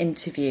giving the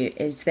interview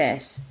is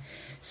this: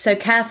 "So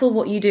careful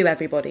what you do,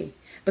 everybody,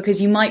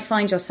 because you might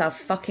find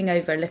yourself fucking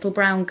over a little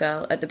brown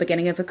girl at the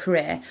beginning of a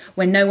career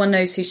when no one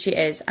knows who she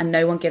is and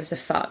no one gives a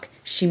fuck.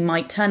 She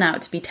might turn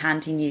out to be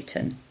Tandy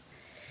Newton."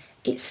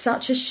 It's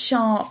such a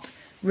sharp,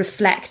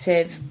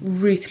 reflective,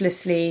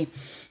 ruthlessly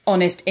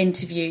honest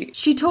interview.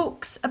 She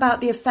talks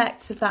about the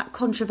effects of that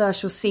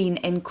controversial scene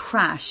in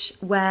Crash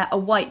where a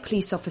white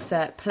police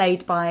officer,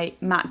 played by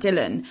Matt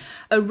Dillon,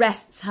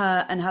 arrests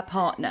her and her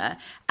partner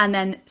and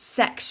then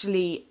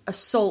sexually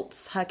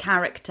assaults her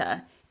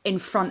character in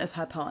front of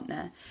her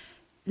partner.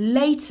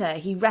 Later,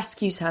 he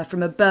rescues her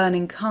from a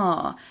burning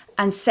car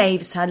and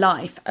saves her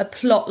life, a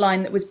plot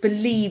line that was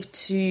believed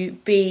to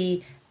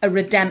be a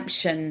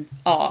redemption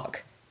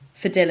arc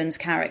for Dillon's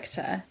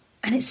character.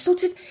 And it's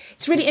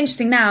really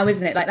interesting now,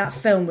 isn't it? Like, that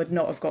film would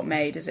not have got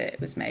made as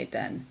it was made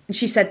then. And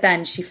she said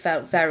then she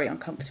felt very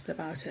uncomfortable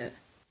about it.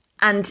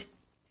 And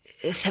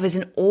there was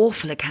an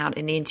awful account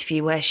in the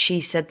interview where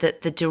she said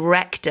that the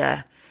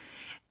director,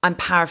 I'm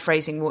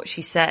paraphrasing what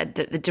she said,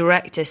 that the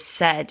director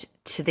said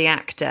to the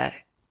actor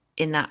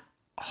in that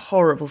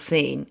horrible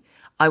scene,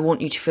 "I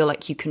want you to feel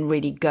like you can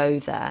really go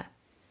there."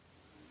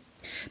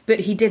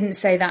 But he didn't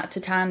say that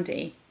to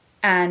Tandy.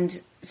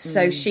 And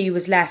so she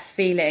was left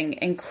feeling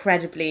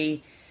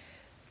incredibly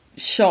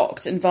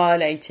shocked and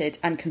violated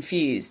and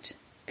confused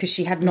because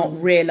she had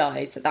not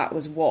realised that that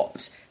was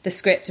what the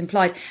script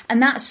implied.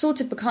 And that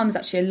sort of becomes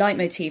actually a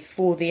leitmotif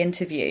for the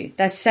interview.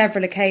 There's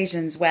several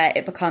occasions where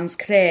it becomes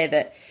clear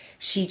that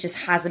she just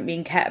hasn't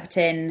been kept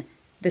in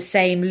the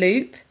same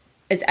loop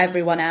as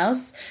everyone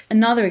else.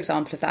 Another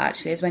example of that,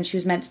 actually, is when she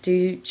was meant to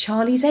do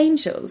Charlie's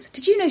Angels.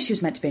 Did you know she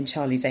was meant to be in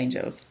Charlie's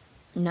Angels?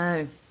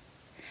 No.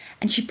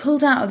 And she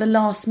pulled out at the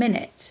last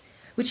minute,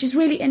 which is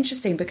really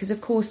interesting because,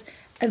 of course,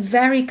 a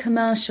very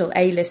commercial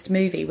A-list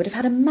movie would have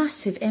had a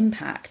massive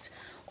impact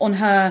on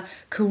her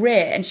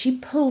career. And she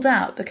pulled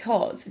out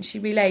because, and she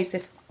relays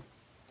this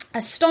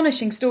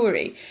astonishing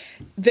story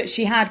that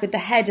she had with the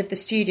head of the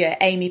studio,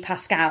 Amy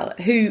Pascal,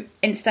 who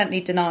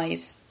instantly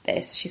denies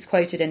this. She's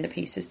quoted in the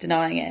piece as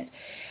denying it.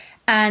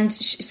 And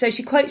so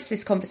she quotes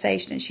this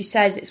conversation and she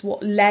says it's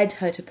what led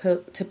her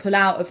to pull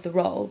out of the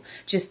role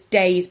just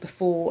days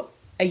before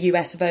a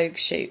US Vogue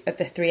shoot of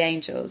The Three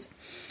Angels.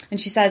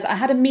 And she says, I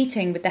had a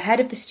meeting with the head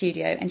of the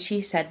studio and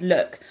she said,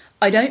 look,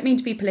 I don't mean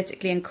to be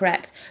politically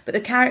incorrect, but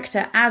the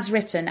character as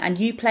written and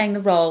you playing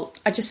the role,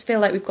 I just feel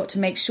like we've got to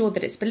make sure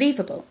that it's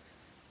believable.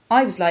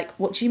 I was like,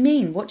 what do you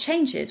mean? What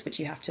changes would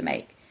you have to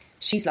make?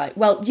 She's like,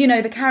 well, you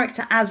know, the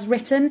character as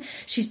written,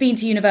 she's been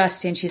to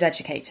university and she's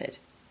educated.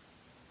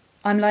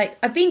 I'm like,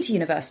 I've been to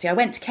university. I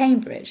went to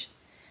Cambridge.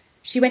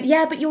 She went,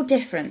 yeah, but you're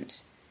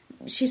different.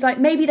 She's like,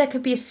 maybe there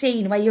could be a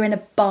scene where you're in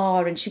a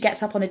bar and she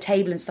gets up on a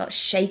table and starts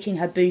shaking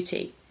her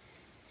booty.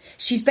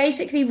 She's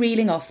basically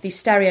reeling off these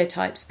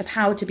stereotypes of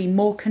how to be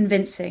more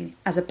convincing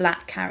as a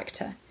black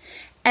character.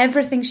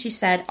 Everything she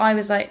said, I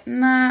was like,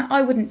 nah,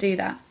 I wouldn't do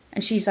that.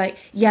 And she's like,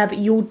 yeah, but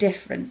you're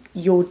different.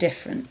 You're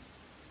different.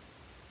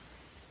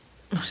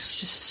 It's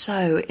just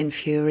so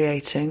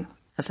infuriating.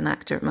 As an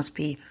actor, it must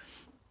be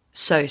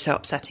so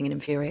upsetting and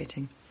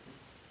infuriating.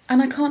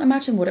 And I can't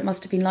imagine what it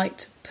must have been like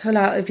to pull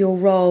out of your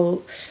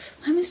role.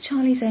 When was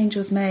Charlie's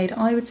Angels made?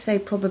 I would say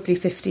probably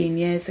 15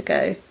 years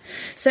ago.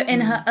 So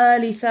in her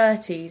early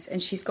 30s,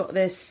 and she's got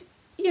this,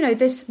 you know,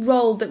 this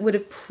role that would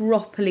have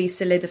properly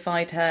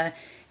solidified her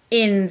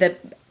in the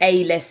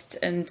A-list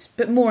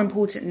but more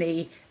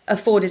importantly,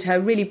 afforded her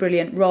really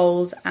brilliant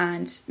roles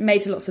and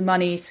made her lots of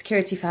money,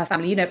 security for her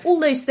family, you know, all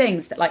those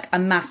things that like a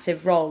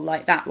massive role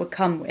like that would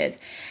come with.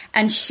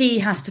 And she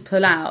has to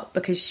pull out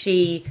because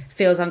she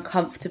feels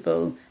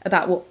uncomfortable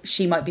about what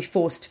she might be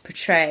forced to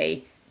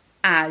portray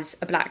as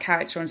a black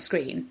character on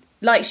screen.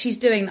 Like she's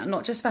doing that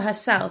not just for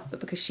herself, but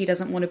because she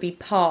doesn't want to be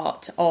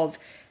part of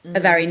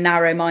a very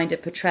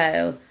narrow-minded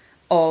portrayal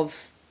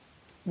of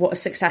what a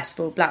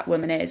successful black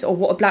woman is or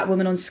what a black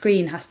woman on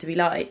screen has to be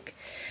like.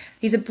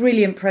 He's a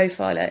brilliant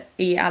profiler,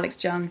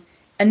 Alex Jung.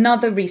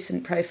 Another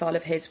recent profile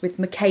of his with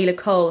Michaela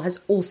Cole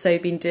has also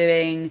been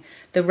doing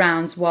the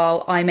rounds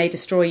while I May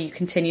Destroy You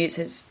continues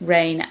its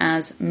reign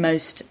as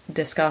most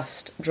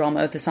discussed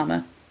drama of the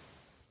summer.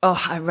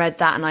 Oh, I read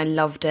that and I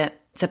loved it.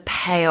 The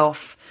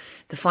payoff,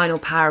 the final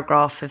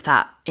paragraph of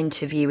that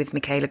interview with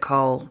Michaela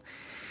Cole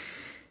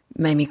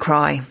made me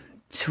cry.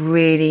 It's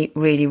really,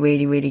 really,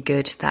 really, really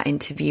good, that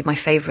interview. My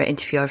favourite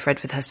interview I've read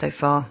with her so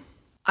far.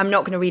 I'm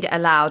not going to read it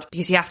aloud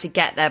because you have to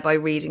get there by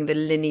reading the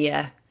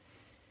linear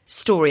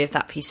story of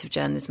that piece of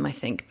journalism, I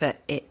think.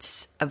 But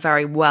it's a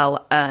very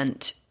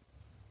well-earned,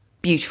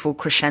 beautiful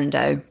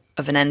crescendo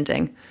of an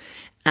ending.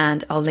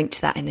 And I'll link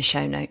to that in the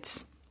show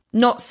notes.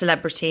 Not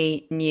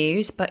celebrity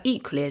news, but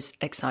equally as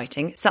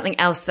exciting. Something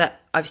else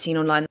that I've seen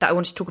online that I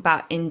want to talk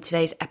about in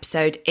today's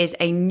episode is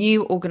a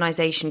new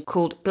organisation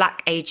called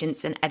Black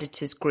Agents and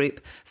Editors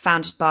Group,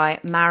 founded by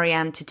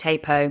Marianne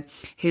Titepo,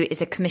 who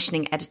is a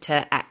commissioning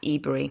editor at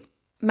Ebury.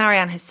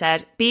 Marianne has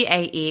said,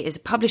 BAE is a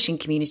publishing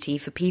community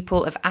for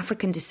people of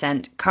African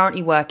descent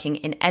currently working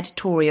in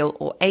editorial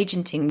or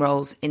agenting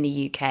roles in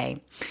the UK.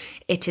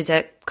 It is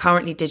a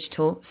currently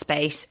digital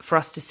space for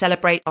us to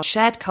celebrate our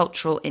shared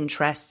cultural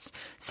interests,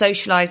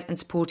 socialise and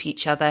support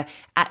each other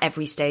at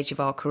every stage of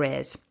our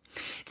careers.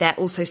 They're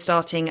also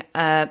starting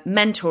a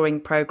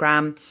mentoring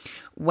programme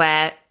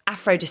where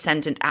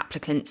Afro-descendant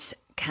applicants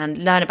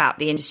can learn about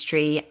the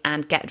industry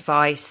and get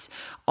advice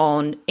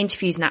on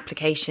interviews and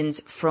applications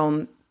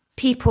from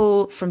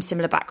people from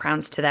similar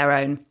backgrounds to their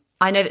own.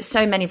 I know that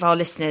so many of our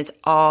listeners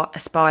are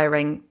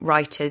aspiring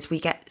writers. We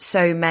get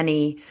so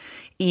many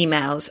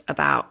emails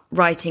about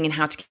writing and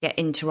how to get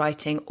into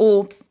writing,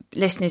 or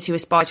listeners who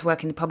aspire to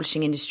work in the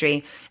publishing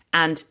industry.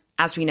 And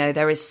as we know,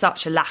 there is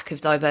such a lack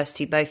of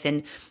diversity, both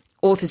in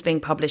authors being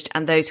published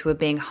and those who are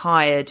being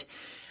hired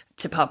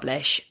to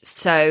publish.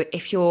 So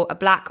if you're a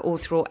black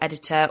author or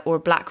editor or a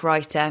black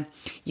writer,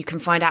 you can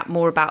find out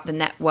more about the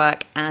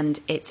network and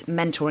its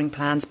mentoring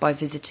plans by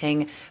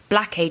visiting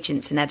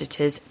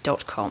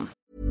blackagentsandeditors.com.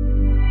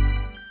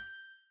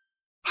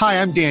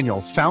 Hi, I'm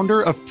Daniel,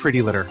 founder of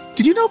Pretty Litter.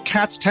 Did you know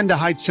cats tend to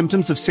hide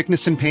symptoms of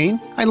sickness and pain?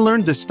 I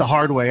learned this the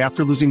hard way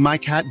after losing my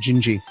cat,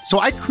 Gingy. So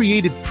I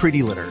created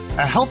Pretty Litter,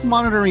 a health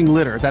monitoring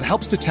litter that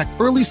helps detect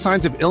early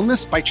signs of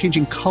illness by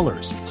changing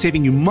colors,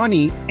 saving you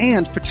money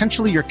and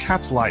potentially your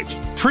cat's life.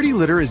 Pretty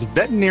Litter is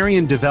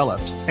veterinarian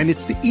developed, and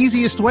it's the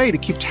easiest way to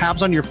keep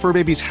tabs on your fur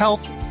baby's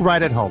health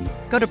right at home.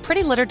 Go to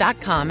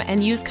prettylitter.com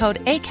and use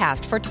code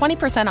ACAST for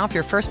 20% off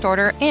your first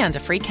order and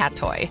a free cat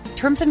toy.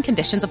 Terms and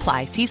conditions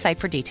apply. See site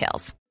for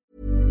details.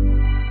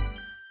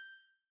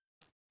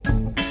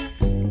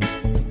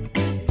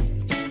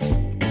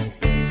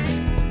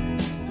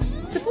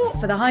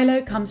 for the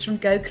high-low comes from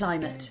Go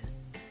Climate.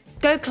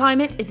 Go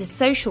Climate is a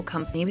social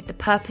company with the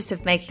purpose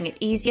of making it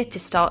easier to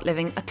start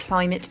living a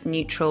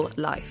climate-neutral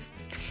life.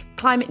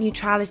 Climate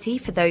neutrality,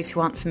 for those who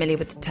aren't familiar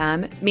with the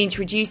term, means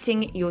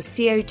reducing your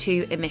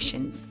CO2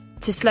 emissions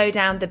to slow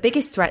down the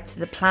biggest threat to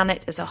the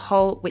planet as a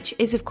whole, which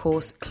is, of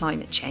course,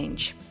 climate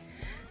change.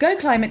 Go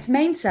Climate's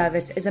main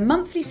service is a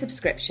monthly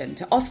subscription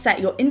to offset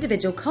your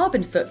individual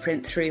carbon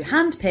footprint through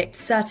hand-picked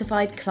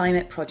certified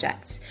climate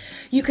projects.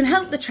 You can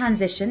help the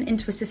transition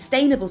into a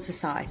sustainable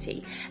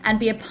society and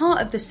be a part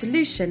of the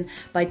solution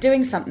by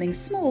doing something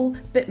small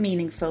but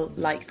meaningful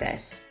like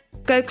this.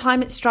 Go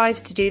Climate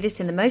strives to do this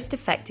in the most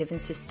effective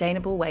and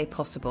sustainable way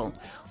possible,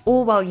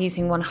 all while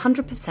using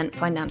 100%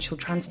 financial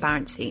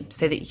transparency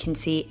so that you can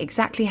see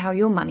exactly how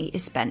your money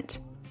is spent.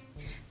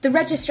 The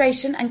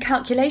registration and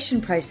calculation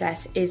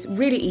process is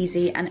really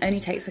easy and only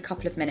takes a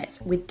couple of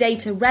minutes, with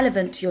data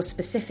relevant to your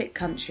specific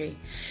country.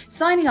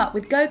 Signing up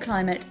with Go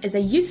Climate is a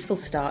useful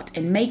start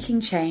in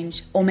making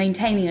change or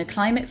maintaining a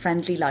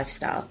climate-friendly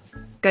lifestyle.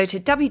 Go to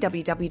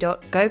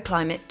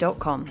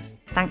www.goclimate.com.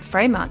 Thanks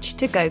very much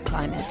to Go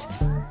Climate.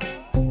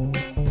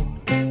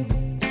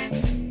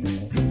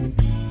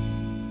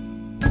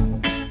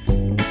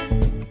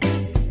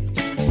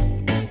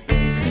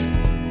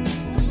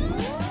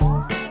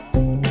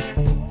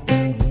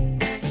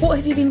 What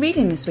have you been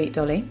reading this week,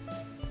 Dolly?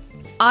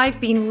 I've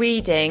been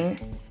reading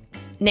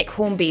Nick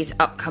Hornby's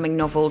upcoming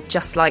novel,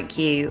 Just Like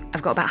You.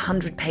 I've got about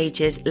 100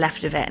 pages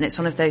left of it, and it's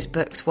one of those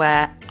books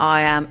where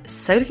I am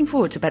so looking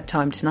forward to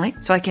bedtime tonight,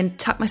 so I can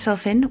tuck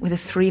myself in with a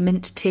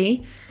 3-mint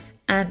tea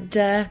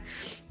and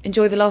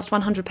enjoy the last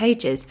 100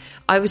 pages.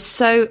 I was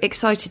so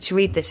excited to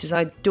read this as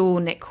I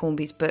adore Nick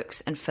Hornby's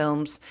books and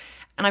films,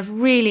 and I've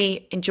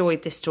really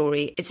enjoyed this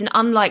story. It's an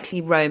unlikely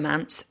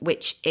romance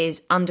which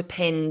is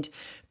underpinned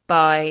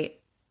by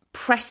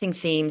pressing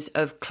themes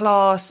of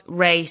class,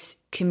 race,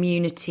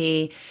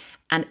 community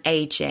and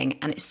ageing,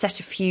 and it's set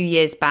a few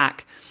years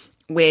back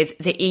with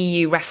the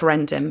EU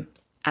referendum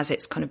as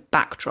its kind of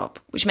backdrop,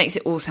 which makes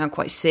it all sound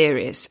quite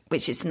serious,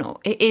 which it's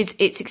not.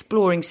 It's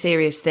exploring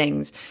serious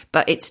things,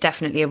 but it's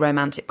definitely a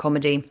romantic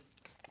comedy.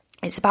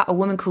 It's about a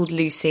woman called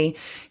Lucy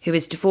who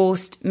is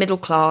divorced, middle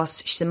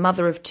class. She's a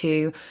mother of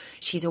 2.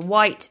 She's a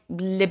white,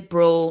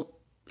 liberal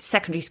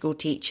secondary school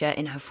teacher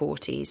in her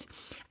 40s.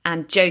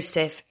 And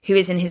Joseph, who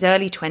is in his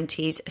early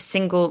 20s, a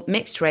single,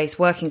 mixed-race,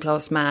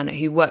 working-class man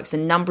who works a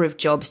number of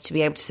jobs to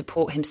be able to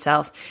support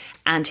himself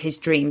and his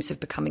dreams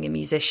of becoming a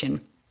musician.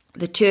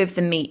 The two of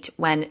them meet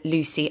when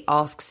Lucy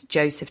asks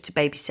Joseph to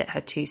babysit her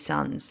 2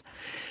 sons.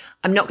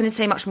 I'm not going to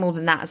say much more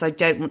than that as I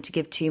don't want to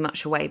give too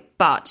much away,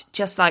 but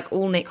just like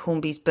all Nick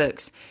Hornby's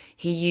books,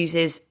 he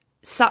uses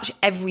such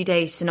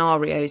everyday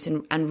scenarios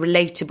and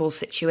relatable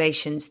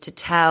situations to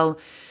tell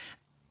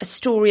a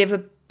story of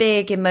a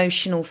big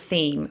emotional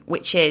theme,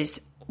 which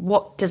is,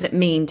 what does it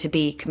mean to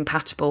be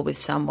compatible with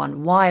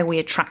someone? Why are we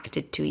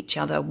attracted to each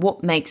other?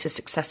 What makes a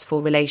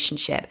successful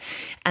relationship?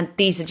 And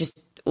these are just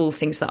all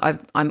things that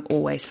I'm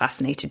always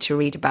fascinated to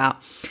read about.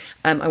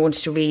 I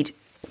wanted to read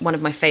one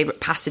of my favourite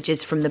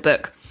passages from the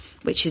book,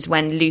 which is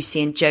when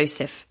Lucy and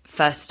Joseph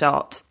first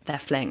start their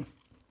fling.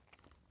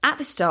 At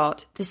the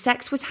start, the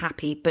sex was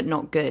happy but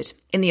not good,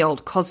 in the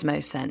old Cosmo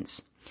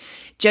sense.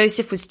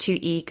 Joseph was too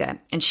eager,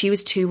 and she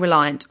was too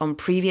reliant on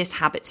previous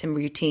habits and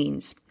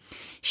routines.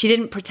 She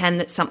didn't pretend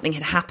that something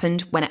had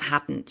happened when it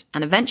hadn't,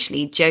 and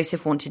eventually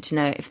Joseph wanted to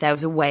know if there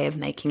was a way of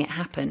making it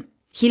happen.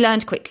 He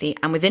learned quickly,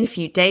 and within a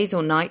few days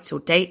or nights or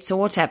dates or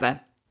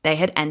whatever, they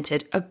had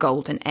entered a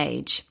golden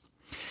age.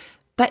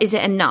 But is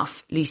it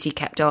enough? Lucy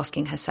kept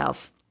asking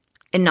herself.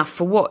 Enough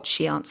for what?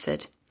 She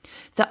answered.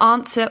 The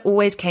answer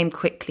always came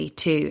quickly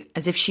too,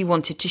 as if she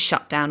wanted to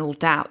shut down all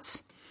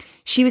doubts.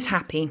 She was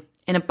happy,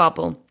 in a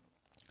bubble,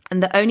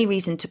 and the only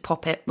reason to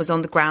pop it was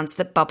on the grounds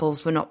that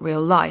bubbles were not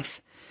real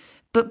life.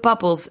 But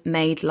bubbles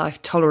made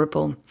life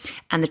tolerable,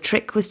 and the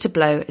trick was to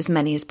blow as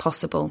many as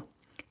possible.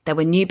 There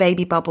were new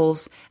baby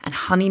bubbles, and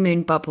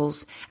honeymoon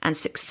bubbles, and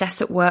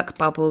success at work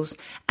bubbles,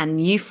 and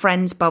new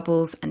friends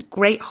bubbles, and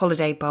great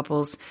holiday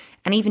bubbles,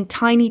 and even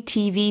tiny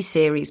TV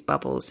series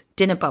bubbles,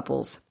 dinner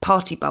bubbles,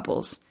 party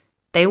bubbles.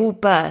 They all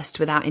burst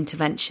without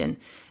intervention,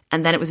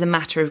 and then it was a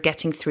matter of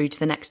getting through to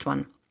the next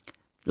one.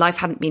 Life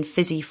hadn't been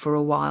fizzy for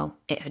a while,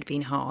 it had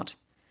been hard.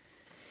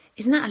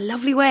 Isn't that a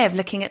lovely way of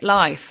looking at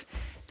life?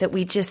 That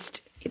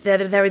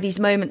there are these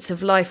moments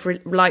of light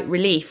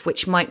relief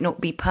which might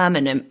not be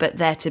permanent, but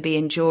they're to be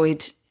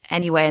enjoyed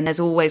anyway, and there's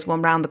always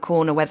one round the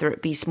corner, whether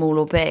it be small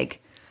or big.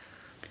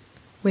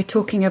 We're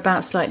talking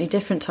about slightly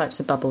different types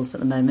of bubbles at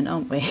the moment,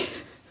 aren't we?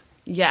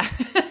 Yeah.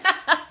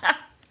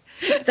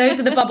 Those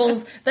are the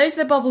bubbles. Those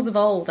are the bubbles of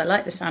old. I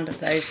like the sound of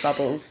those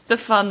bubbles. The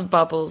fun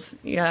bubbles,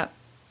 yeah.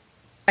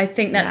 I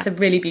think that's a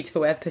really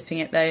beautiful way of putting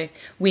it, though.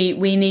 We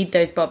need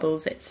those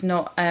bubbles. It's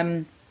not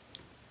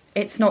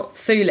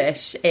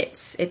foolish.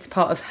 It's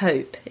part of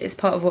hope. It's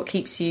part of what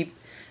keeps you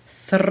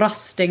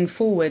thrusting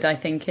forward, I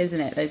think, isn't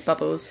it? Those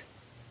bubbles.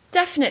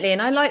 Definitely,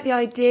 and I like the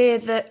idea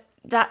that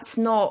that's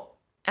not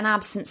an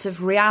absence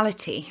of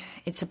reality.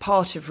 It's a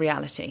part of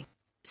reality.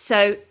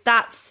 So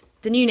that's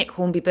the new Nick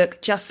Hornby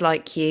book, Just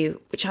Like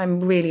You, which I'm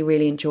really,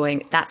 really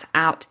enjoying. That's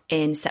out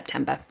in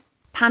September.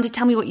 Panda,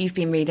 tell me what you've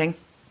been reading.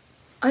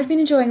 I've been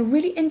enjoying a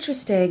really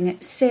interesting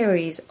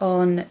series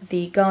on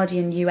the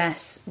Guardian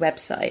US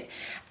website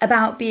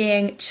about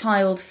being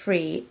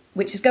child-free,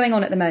 which is going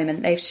on at the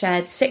moment. They've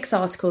shared 6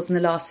 articles in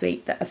the last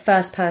week that are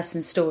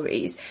first-person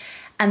stories,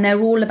 and they're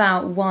all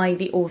about why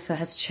the author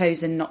has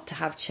chosen not to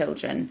have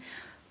children.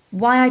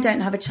 Why I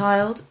don't have a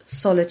child,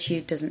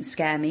 solitude doesn't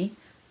scare me.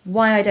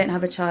 Why I don't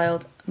have a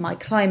child, my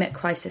climate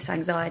crisis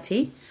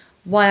anxiety.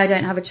 Why I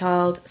don't have a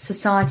child,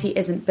 society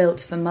isn't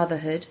built for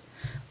motherhood.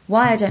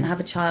 Why I don't have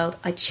a child,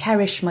 I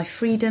cherish my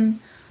freedom.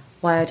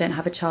 Why I don't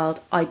have a child,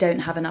 I don't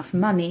have enough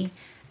money.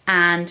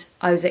 And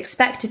I was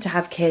expected to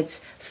have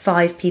kids,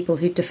 5 people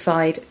who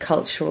defied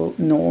cultural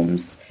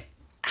norms.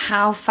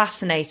 How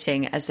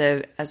fascinating as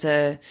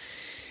a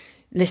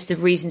list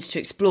of reasons to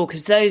explore,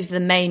 because those are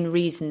the main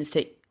reasons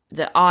that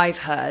I've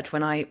heard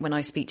when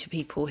I speak to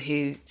people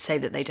who say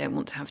that they don't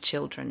want to have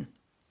children.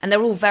 And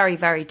they're all very,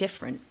 very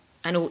different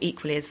and all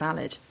equally as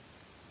valid.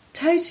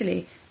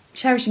 Totally.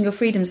 Cherishing your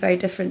freedom is very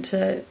different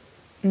to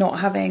not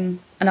having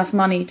enough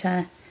money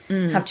to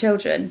have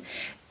children.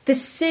 The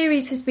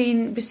series has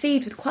been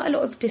received with quite a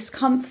lot of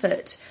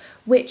discomfort,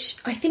 which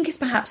I think is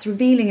perhaps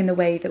revealing in the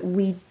way that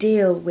we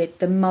deal with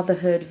the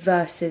motherhood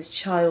versus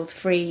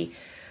child-free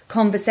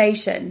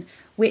conversation,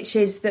 which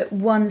is that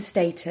one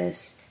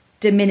status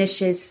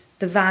diminishes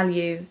the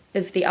value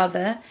of the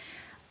other.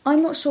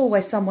 I'm not sure why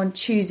someone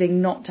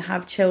choosing not to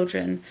have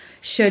children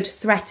should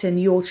threaten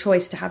your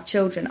choice to have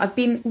children. I've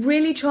been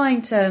really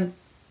trying to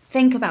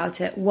think about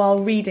it while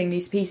reading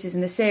these pieces in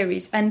the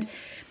series, and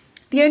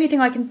the only thing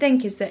I can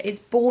think is that it's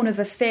born of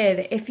a fear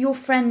that if your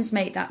friends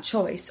make that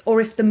choice, or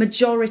if the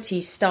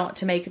majority start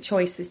to make a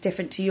choice that's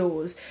different to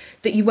yours,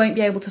 that you won't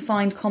be able to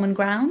find common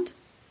ground.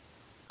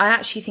 I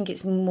actually think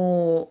it's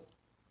more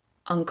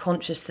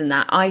unconscious than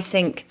that. I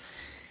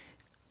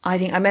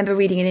remember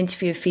reading an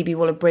interview of Phoebe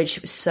Waller-Bridge.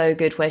 It was so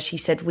good, where she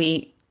said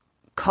we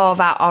carve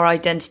out our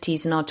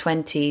identities in our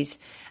 20s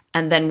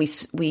and then we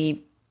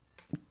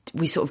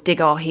sort of dig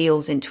our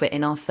heels into it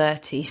in our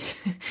 30s.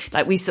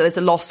 So there's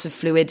a loss of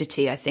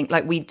fluidity, I think.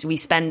 We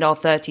spend our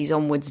 30s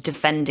onwards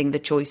defending the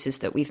choices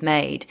that we've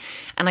made.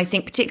 And I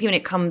think particularly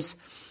when it comes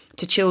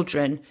to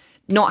children,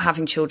 not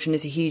having children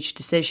is a huge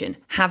decision.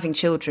 Having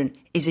children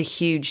is a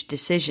huge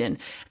decision.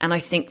 And I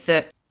think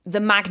that the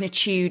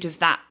magnitude of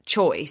that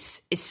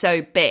choice is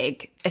so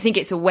big. I think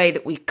it's a way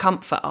that we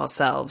comfort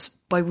ourselves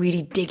by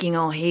really digging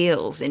our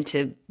heels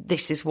into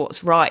this is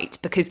what's right,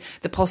 because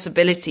the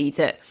possibility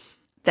that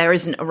there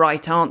isn't a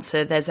right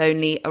answer, there's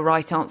only a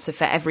right answer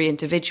for every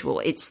individual,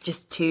 it's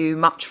just too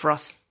much for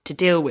us to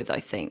deal with, I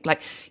think.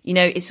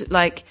 It's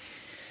like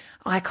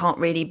I can't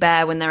really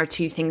bear when there are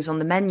 2 things on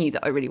the menu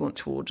that I really want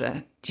to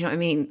order. Do you know what I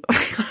mean?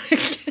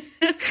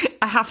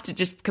 I have to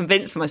just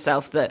convince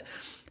myself that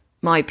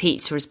my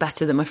pizza is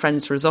better than my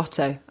friend's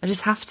risotto. I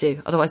just have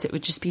to. Otherwise, it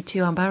would just be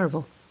too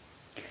unbearable.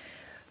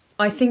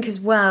 I think as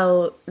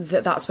well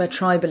that that's where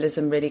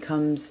tribalism really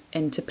comes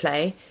into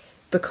play,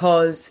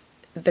 because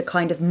the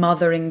kind of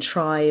mothering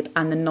tribe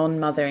and the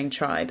non-mothering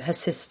tribe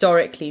has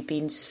historically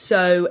been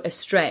so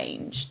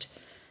estranged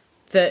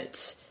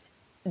that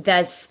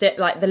there's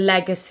the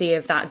legacy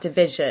of that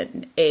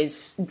division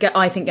is,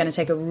 I think, going to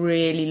take a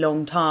really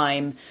long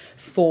time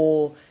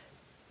for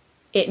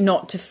it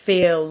not to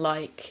feel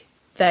like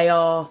they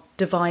are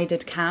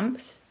divided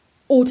camps,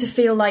 or to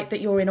feel like that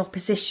you're in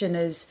opposition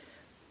as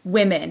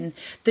women.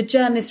 The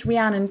journalist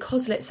Rhiannon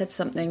Coslet said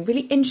something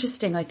really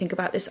interesting, I think,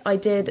 about this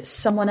idea that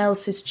someone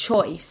else's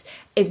choice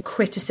is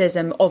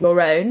criticism of your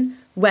own,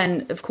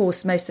 when, of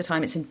course, most of the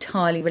time it's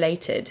entirely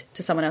related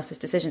to someone else's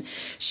decision.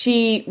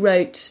 She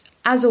wrote,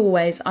 "As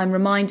always, I'm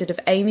reminded of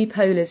Amy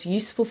Poehler's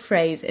useful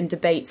phrase in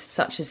debates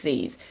such as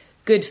these: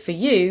 good for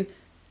you,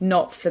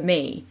 not for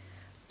me.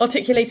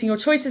 Articulating your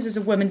choices as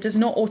a woman does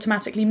not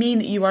automatically mean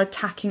that you are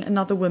attacking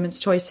another woman's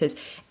choices.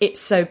 It's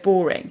so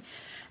boring."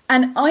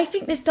 And I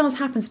think this does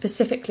happen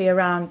specifically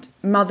around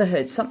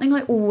motherhood. Something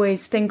I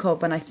always think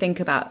of when I think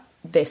about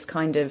this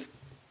kind of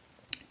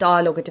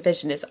dialogue or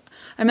division is,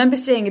 I remember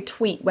seeing a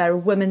tweet where a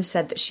woman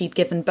said that she'd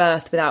given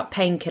birth without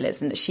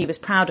painkillers and that she was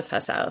proud of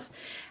herself.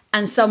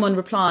 And someone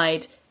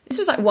replied, this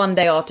was like one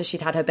day after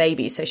she'd had her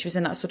baby, so she was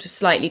in that sort of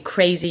slightly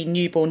crazy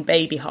newborn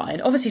baby high,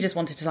 and obviously just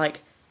wanted to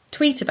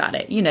tweet about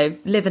it,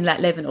 live and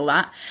let live and all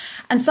that.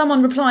 And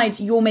someone replied,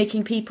 "You're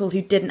making people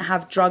who didn't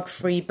have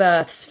drug-free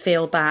births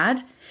feel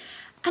bad."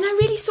 And I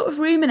really sort of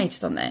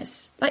ruminated on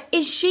this.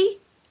 Is she?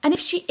 And if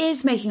she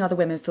is making other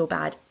women feel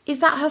bad, is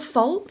that her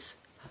fault?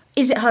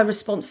 Is it her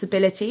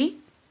responsibility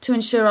to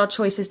ensure our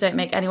choices don't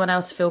make anyone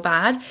else feel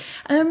bad?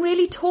 And I'm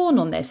really torn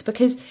on this,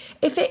 because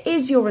if it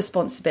is your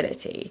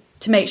responsibility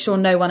to make sure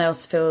no one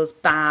else feels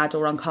bad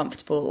or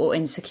uncomfortable or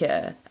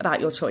insecure about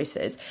your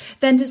choices,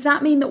 then does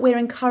that mean that we're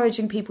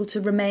encouraging people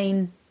to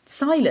remain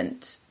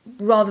silent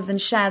rather than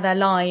share their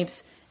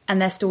lives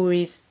and their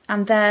stories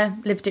and their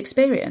lived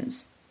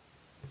experience?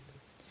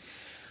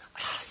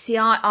 See,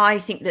 I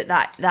think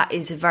that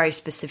is a very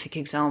specific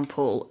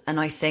example, and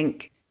I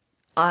think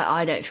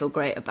I don't feel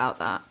great about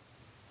that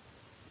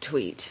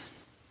tweet.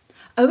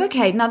 Oh,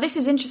 okay. Now, this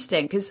is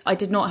interesting because I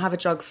did not have a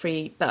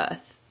drug-free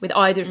birth with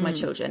either of my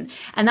children.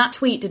 And that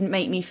tweet didn't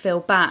make me feel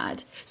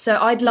bad. So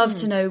I'd love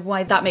to know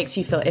why that makes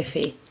you feel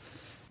iffy.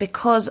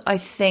 Because I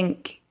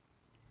think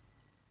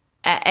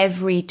at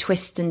every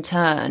twist and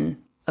turn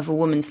of a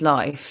woman's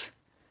life,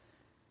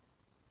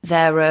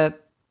 there are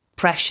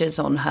pressures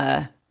on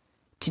her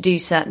to do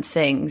certain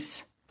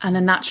things. And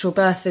a natural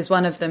birth is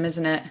one of them,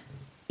 isn't it?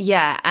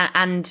 Yeah,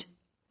 and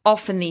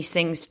often these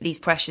things, these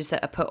pressures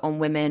that are put on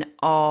women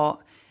are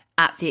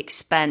at the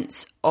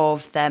expense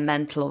of their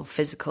mental or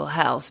physical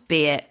health,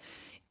 be it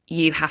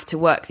you have to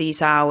work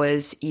these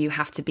hours, you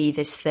have to be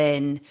this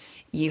thin,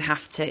 you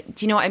have to...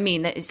 Do you know what I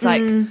mean? That it's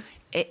like,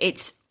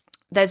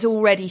 there's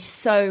already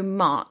so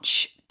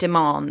much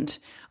demand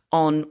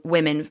on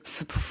women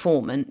for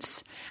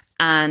performance,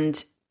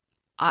 and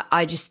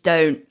I just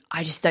don't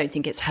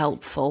think it's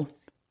helpful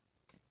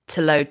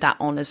to load that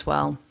on as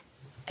well.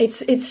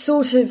 It's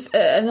sort of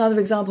another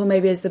example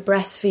maybe is the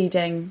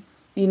breastfeeding,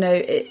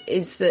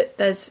 is that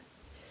there's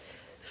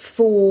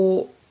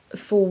for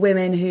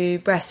women who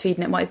breastfeed,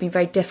 and it might have been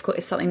very difficult,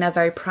 it's something they're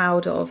very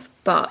proud of,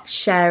 but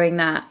sharing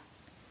that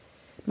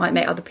might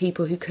make other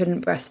people who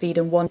couldn't breastfeed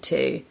and want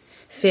to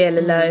feel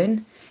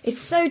alone. It's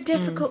so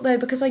difficult though,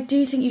 because I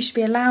do think you should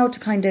be allowed to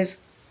kind of,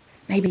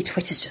 maybe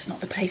Twitter's just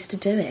not the place to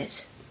do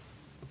it.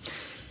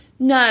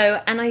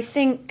 No, and I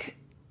think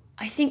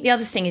the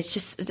other thing is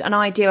just an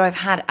idea I've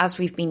had as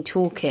we've been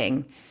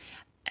talking,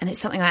 and it's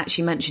something I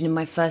actually mentioned in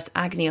my first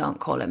Agony Aunt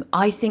column.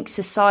 I think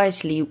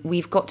societally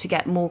we've got to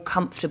get more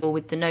comfortable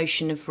with the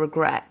notion of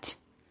regret.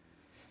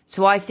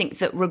 So I think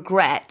that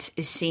regret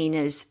is seen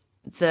as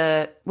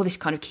this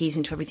kind of keys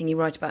into everything you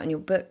write about in your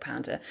book,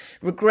 Panda.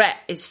 Regret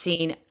is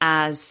seen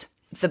as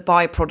the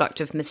byproduct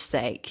of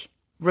mistake.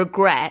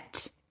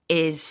 Regret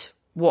is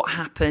what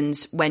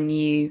happens when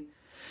you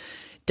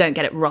don't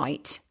get it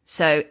right.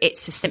 So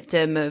it's a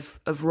symptom of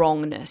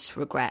wrongness,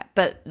 regret.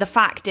 But the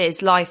fact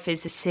is, life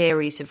is a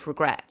series of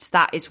regrets.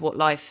 That is what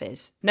life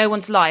is. No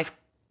one's life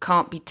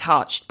can't be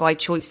touched by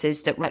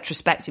choices that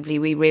retrospectively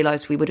we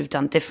realise we would have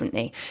done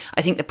differently.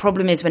 I think the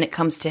problem is when it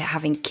comes to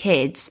having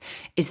kids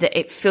is that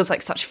it feels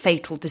like such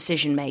fatal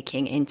decision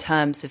making in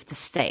terms of the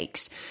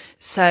stakes.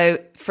 So,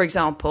 for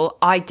example,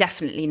 I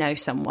definitely know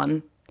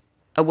someone,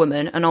 a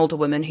woman, an older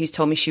woman, who's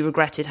told me she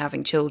regretted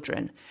having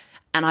children.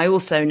 And I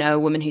also know a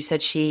woman who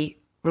said she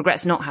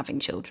regrets not having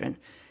children.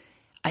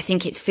 I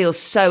think it feels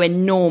so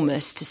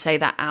enormous to say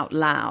that out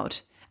loud.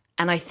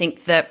 And I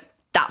think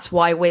that's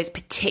why we're,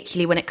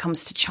 particularly when it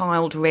comes to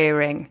child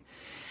rearing,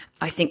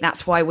 I think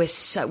that's why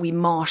we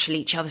marshal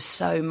each other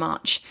so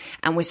much,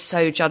 and we're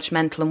so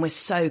judgmental, and we're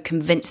so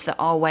convinced that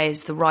our way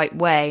is the right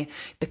way,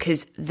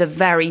 because the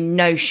very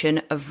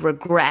notion of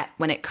regret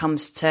when it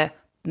comes to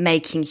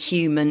making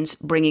humans,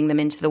 bringing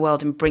them into the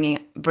world and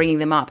bringing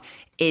them up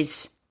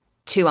is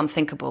too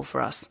unthinkable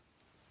for us.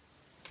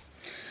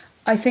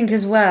 I think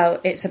as well,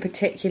 it's a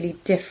particularly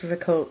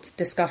difficult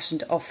discussion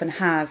to often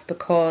have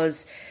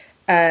because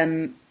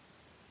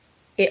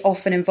it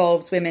often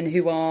involves women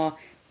who are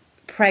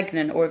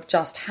pregnant or have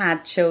just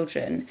had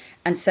children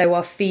and so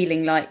are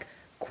feeling like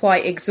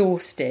quite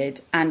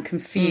exhausted and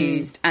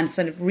confused and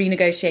sort of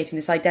renegotiating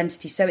this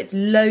identity. So it's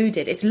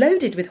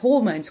loaded with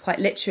hormones, quite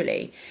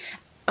literally.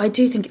 I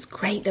do think it's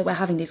great that we're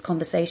having these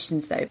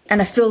conversations though.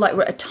 And I feel like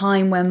we're at a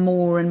time when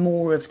more and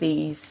more of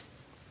these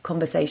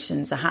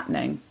conversations are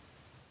happening.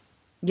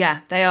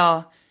 Yeah, they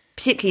are.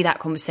 Particularly that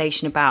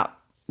conversation about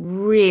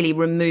really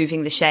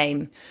removing the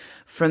shame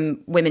from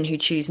women who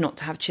choose not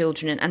to have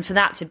children, and for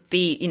that to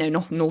be,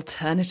 not an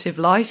alternative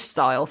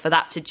lifestyle, for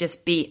that to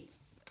just be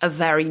a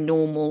very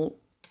normal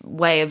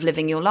way of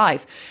living your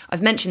life.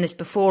 I've mentioned this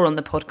before on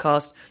the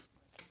podcast,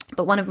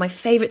 but one of my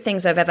favourite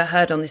things I've ever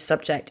heard on this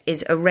subject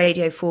is a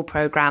Radio 4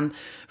 programme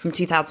from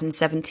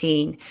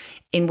 2017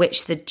 in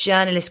which the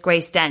journalist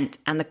Grace Dent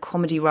and the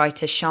comedy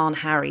writer Sian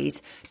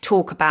Harries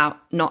talk about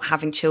not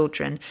having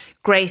children.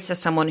 Grace is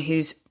someone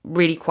who's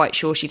really quite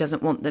sure she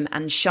doesn't want them,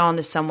 and Sian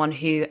is someone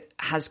who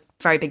has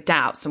very big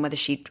doubts on whether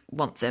she'd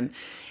want them.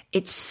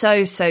 It's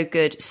so, so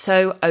good,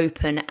 so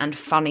open and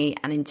funny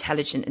and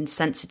intelligent and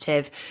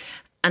sensitive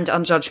and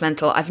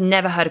unjudgmental. I've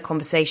never heard a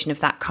conversation of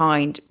that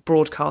kind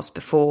broadcast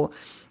before,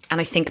 and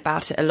I think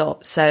about it a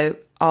lot. So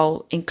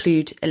I'll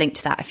include a link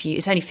to that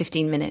it's only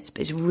 15 minutes,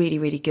 but it's really,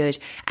 really good.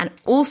 And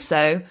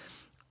also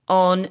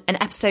on an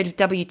episode of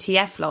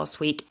WTF last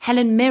week,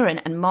 Helen Mirren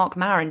and Mark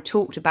Maron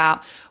talked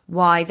about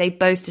why they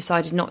both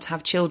decided not to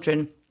have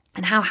children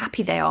and how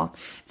happy they are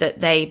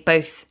that they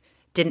both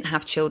didn't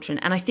have children.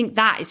 And I think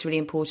that is really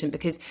important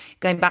because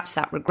going back to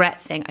that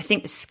regret thing, I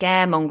think the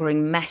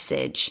scaremongering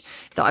message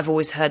that I've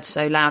always heard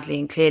so loudly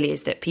and clearly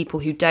is that people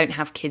who don't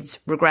have kids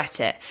regret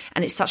it.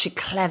 And it's such a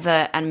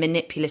clever and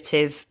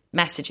manipulative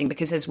messaging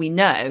because, as we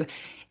know,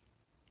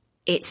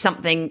 it's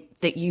something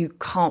that you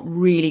can't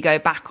really go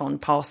back on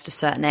past a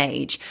certain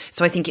age.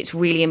 So I think it's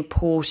really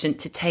important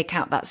to take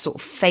out that sort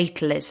of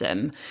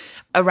fatalism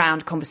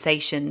around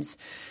conversations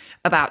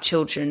about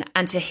children,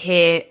 and to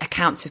hear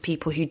accounts of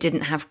people who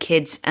didn't have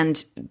kids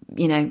and,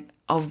 you know,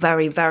 are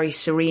very, very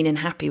serene and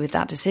happy with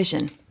that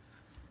decision.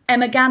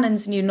 Emma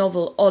Gannon's new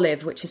novel,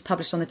 Olive, which is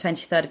published on the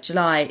 23rd of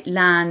July,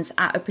 lands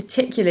at a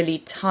particularly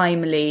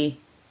timely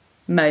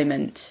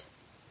moment,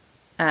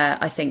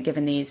 I think,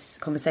 given these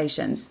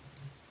conversations.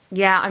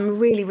 Yeah, I'm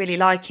really, really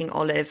liking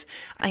Olive.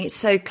 I think it's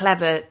so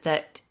clever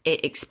that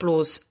it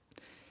explores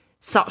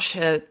such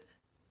an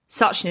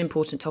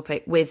important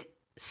topic with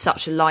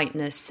such a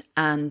lightness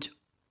and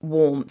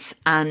warmth.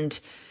 And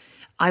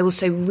I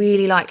also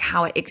really like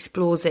how it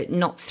explores it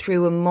not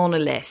through a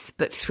monolith,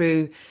 but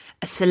through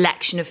a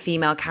selection of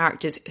female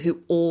characters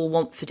who all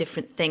want for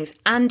different things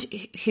and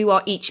who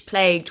are each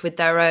plagued with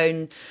their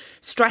own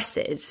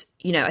stresses.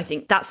 You know, I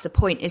think that's the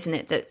point, isn't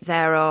it? That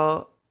there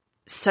are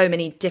so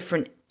many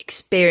different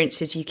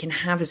experiences you can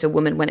have as a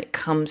woman when it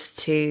comes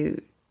to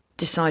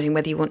deciding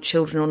whether you want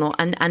children or not.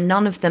 And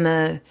none of them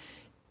are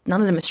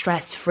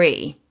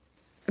stress-free.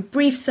 A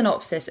brief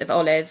synopsis of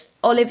Olive.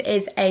 Olive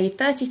is a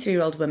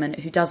 33-year-old woman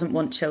who doesn't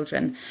want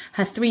children.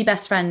 Her 3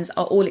 best friends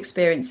are all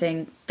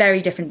experiencing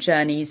very different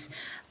journeys.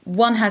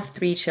 One has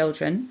 3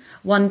 children,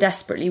 one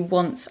desperately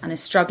wants and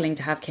is struggling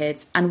to have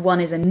kids, and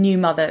one is a new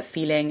mother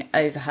feeling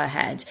over her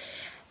head.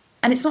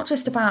 And it's not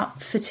just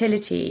about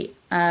fertility,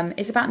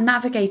 it's about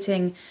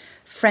navigating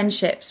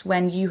friendships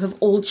when you have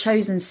all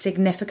chosen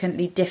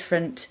significantly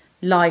different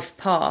life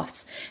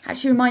paths.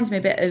 Actually reminds me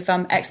a bit of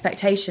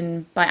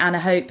Expectation by Anna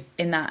Hope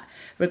in that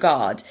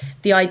regard.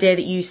 The idea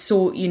that you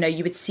saw, you know,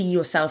 you would see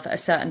yourself at a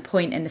certain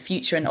point in the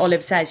future. And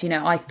Olive says, you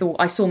know, I thought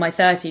I saw my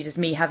 30s as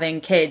me having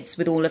kids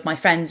with all of my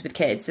friends with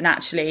kids. And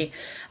actually,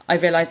 I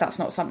realised that's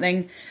not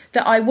something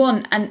that I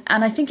want. And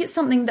I think it's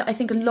something that I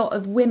think a lot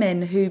of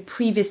women who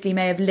previously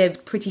may have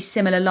lived pretty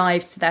similar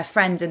lives to their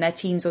friends in their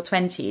teens or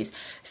 20s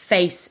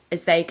face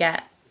as they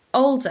get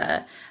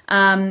older.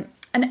 And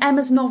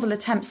Emma's novel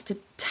attempts to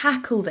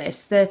tackle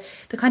this, the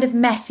kind of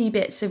messy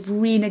bits of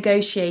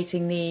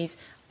renegotiating these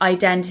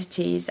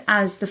identities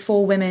as the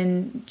 4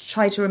 women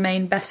try to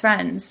remain best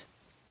friends.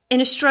 In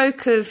a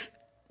stroke of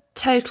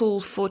total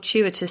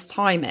fortuitous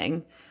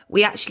timing,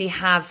 we actually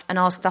have an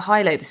Ask the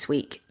High-Low this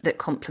week that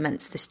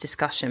complements this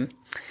discussion.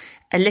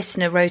 A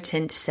listener wrote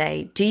in to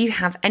say, do you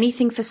have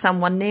anything for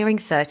someone nearing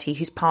 30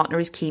 whose partner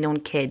is keen on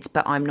kids,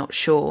 but I'm not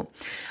sure?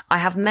 I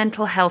have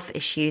mental health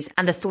issues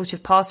and the thought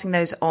of passing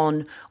those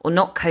on or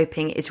not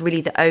coping is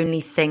really the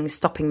only thing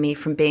stopping me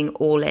from being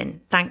all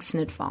in. Thanks in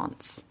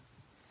advance.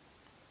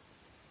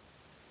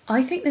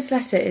 I think this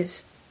letter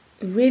is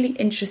really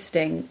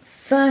interesting,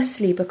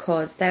 firstly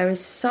because there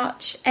is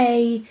such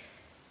a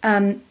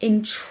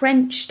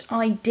entrenched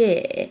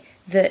idea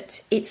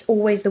that it's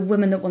always the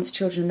woman that wants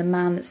children and the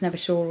man that's never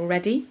sure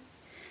already.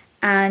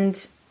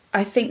 And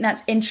I think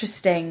that's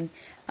interesting.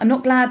 I'm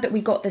not glad that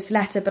we got this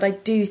letter, but I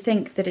do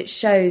think that it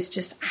shows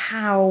just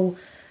how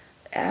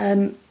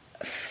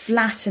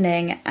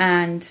flattening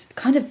and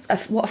kind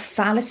of what a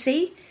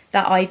fallacy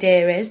that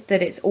idea is,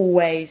 that it's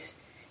always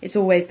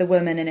the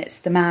woman and it's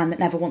the man that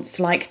never wants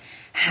to, like,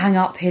 hang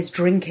up his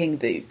drinking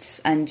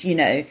boots and, you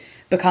know,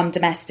 become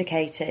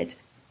domesticated.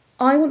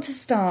 I want to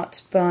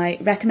start by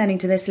recommending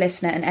to this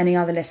listener and any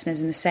other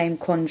listeners in the same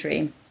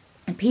quandary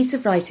a piece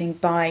of writing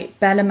by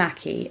Bella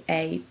Mackie,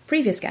 a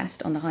previous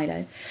guest on the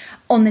High-Low,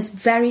 on this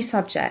very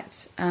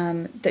subject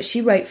that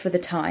she wrote for The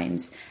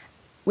Times,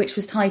 which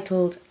was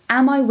titled,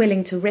 Am I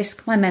Willing to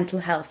Risk My Mental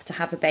Health to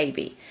Have a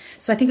Baby?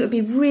 So I think it would be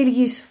a really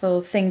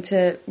useful thing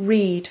to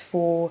read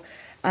for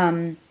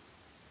the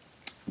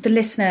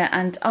listener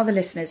and other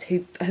listeners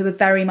who are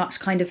very much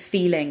kind of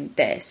feeling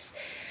this.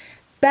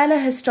 Bella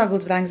has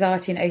struggled with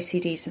anxiety and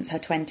OCD since her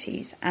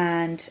 20s,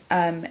 and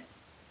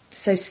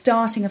so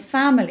starting a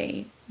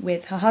family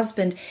with her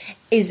husband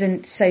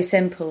isn't so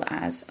simple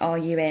as are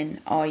you in,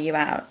 are you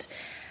out.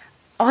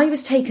 I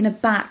was taken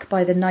aback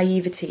by the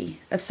naivety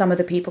of some of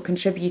the people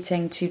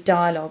contributing to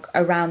dialogue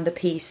around the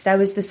piece. There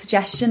was the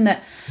suggestion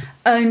that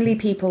only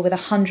people with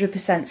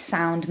 100%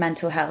 sound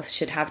mental health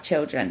should have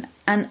children,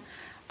 and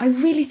I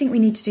really think we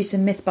need to do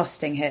some myth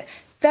busting here.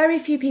 Very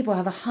few people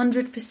have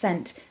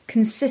 100%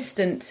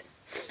 consistent,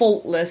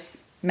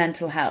 faultless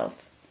mental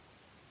health.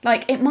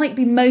 Like, it might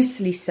be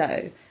mostly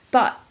so,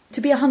 but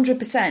to be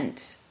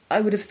 100%,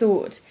 I would have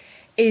thought,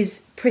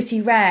 is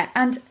pretty rare.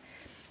 And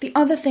the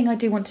other thing I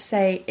do want to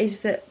say is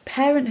that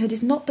parenthood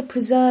is not the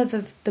preserve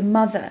of the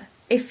mother.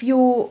 If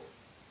you're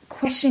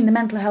questioning the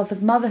mental health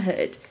of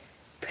motherhood,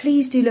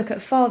 please do look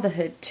at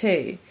fatherhood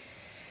too.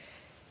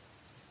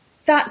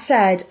 That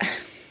said,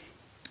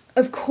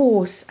 of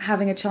course,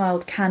 having a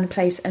child can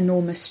place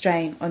enormous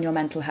strain on your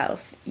mental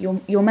health.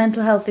 Your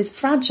mental health is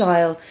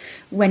fragile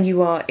when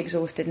you are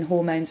exhausted and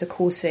hormones are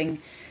coursing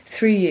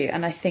through you.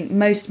 And I think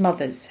most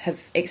mothers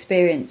have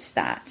experienced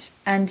that.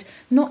 And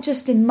not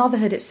just in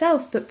motherhood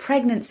itself, but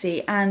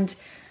pregnancy and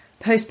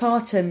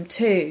postpartum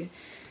too.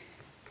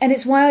 And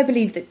it's why I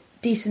believe that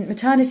decent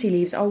maternity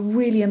leaves are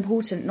really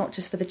important, not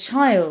just for the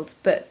child,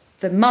 but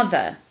the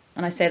mother.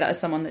 And I say that as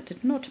someone that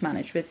did not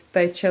manage with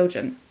both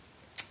children.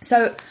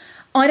 So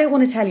I don't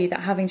want to tell you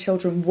that having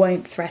children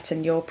won't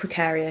threaten your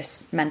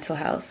precarious mental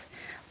health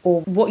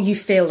or what you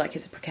feel like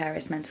is a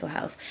precarious mental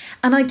health.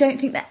 And I don't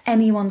think that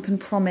anyone can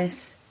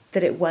promise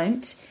that it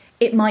won't.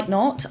 It might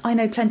not. I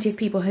know plenty of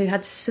people who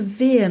had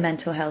severe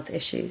mental health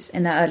issues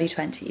in their early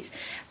 20s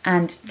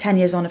and 10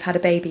 years on have had a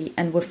baby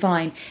and were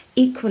fine.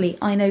 Equally,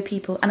 I know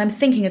people, and I'm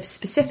thinking of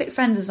specific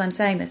friends as I'm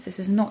saying this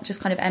is not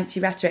just kind of empty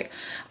rhetoric.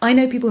 I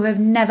know people who have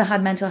never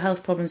had mental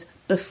health problems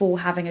before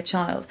having a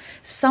child.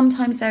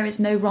 Sometimes there is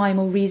no rhyme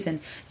or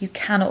reason. You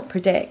cannot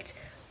predict.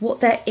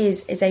 What there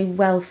is a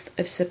wealth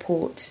of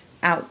support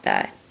out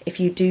there if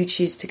you do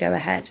choose to go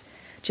ahead.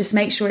 Just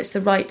make sure it's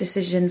the right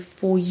decision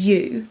for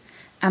you,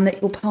 and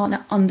that your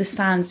partner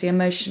understands the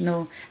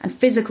emotional and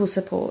physical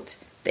support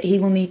that he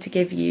will need to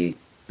give you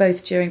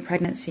both during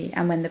pregnancy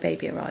and when the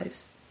baby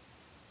arrives.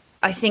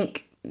 I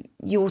think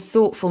your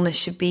thoughtfulness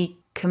should be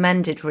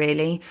commended,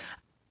 really.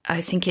 I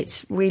think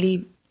it's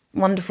really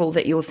wonderful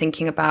that you're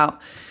thinking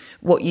about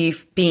what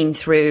you've been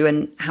through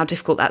and how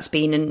difficult that's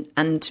been,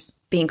 and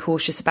being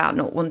cautious about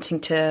not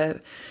wanting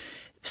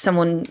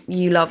someone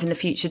you love in the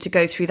future to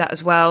go through that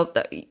as well.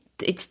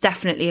 It's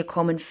definitely a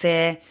common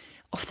fear.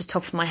 Off the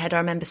top of my head, I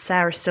remember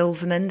Sarah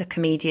Silverman, the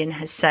comedian,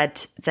 has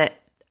said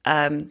that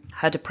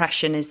her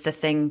depression is the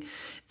thing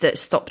that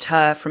stopped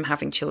her from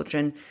having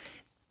children.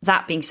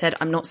 That being said,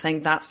 I'm not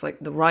saying that's like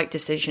the right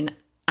decision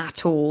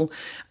at all.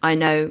 I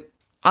know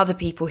other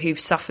people who've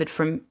suffered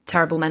from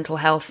terrible mental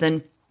health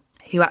and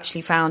who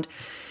actually found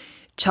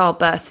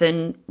childbirth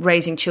and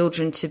raising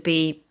children to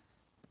be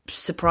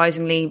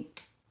surprisingly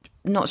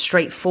not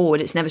straightforward.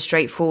 It's never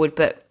straightforward,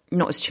 but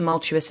not as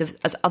tumultuous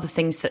as other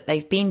things that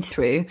they've been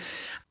through.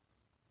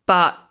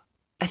 But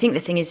I think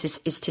the thing is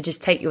to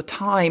just take your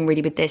time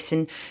really with this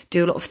and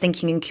do a lot of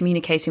thinking and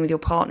communicating with your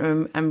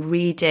partner and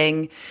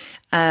reading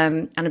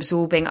and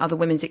absorbing other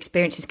women's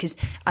experiences, because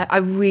I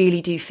really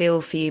do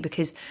feel for you,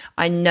 because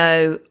I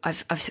know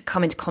I've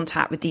come into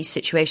contact with these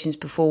situations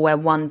before where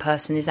one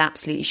person is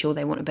absolutely sure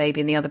they want a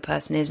baby and the other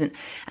person isn't.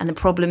 And the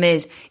problem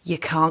is you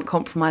can't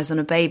compromise on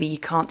a baby. You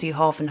can't do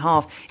half and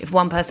half. If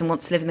one person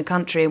wants to live in the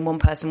country and one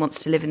person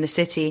wants to live in the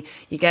city,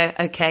 you go,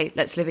 okay,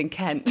 let's live in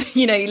Kent.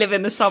 You live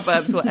in the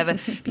suburbs, whatever.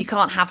 But you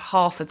can't have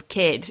half of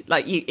kid.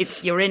 Like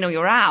you're in or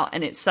you're out,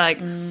 and it's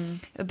like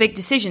a big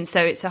decision.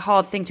 So it's a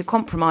hard thing to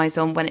compromise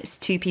on when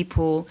it's two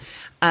people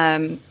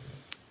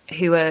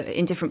who are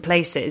in different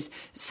places.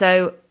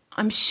 So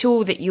I'm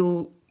sure that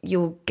you'll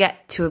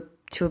get to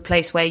a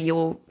place where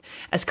you're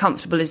as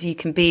comfortable as you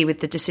can be with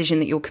the decision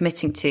that you're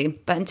committing to.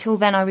 But until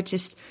then, I would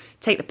just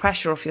take the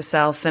pressure off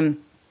yourself and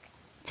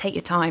take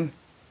your time.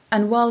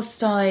 And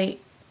whilst I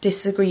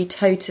disagree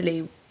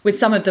totally with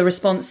some of the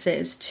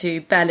responses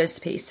to Bella's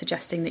piece,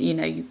 suggesting that,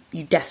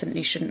 you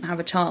definitely shouldn't have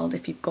a child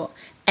if you've got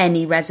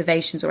any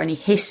reservations or any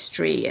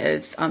history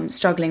of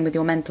struggling with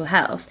your mental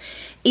health,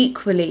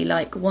 equally,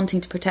 like, wanting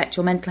to protect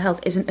your mental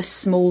health isn't a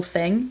small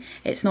thing.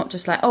 It's not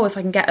just like, oh, if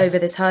I can get over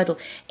this hurdle.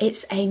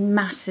 It's a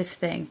massive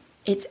thing.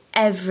 It's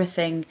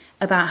everything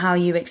about how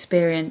you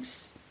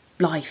experience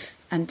life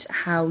and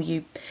how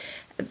you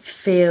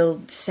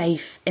feel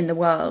safe in the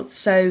world.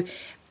 So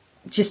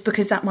just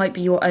because that might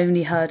be your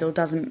only hurdle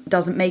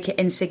doesn't make it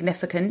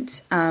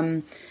insignificant,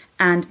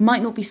 and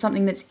might not be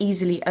something that's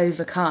easily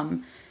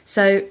overcome.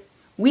 So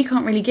we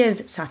can't really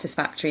give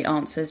satisfactory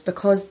answers,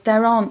 because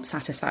there aren't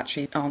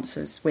satisfactory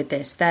answers with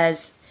this.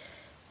 There's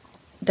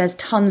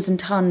tons and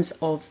tons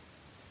of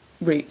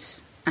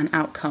routes and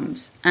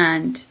outcomes,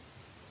 and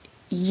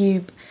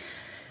you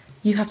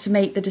have to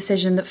make the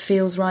decision that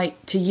feels right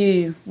to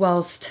you,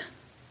 whilst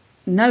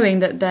knowing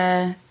that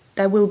there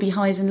will be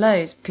highs and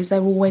lows, because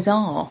there always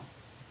are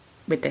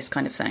with this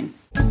kind of thing.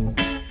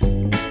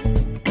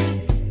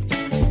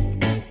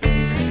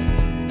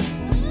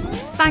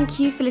 Thank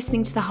you for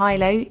listening to The High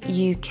Low.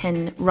 You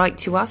can write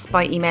to us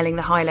by emailing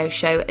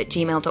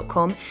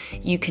thehighlow@gmail.com.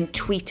 You can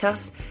tweet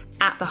us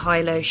at The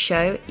High Low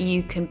Show.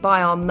 You can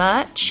buy our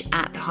merch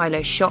at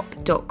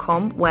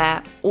thehighlowshop.com,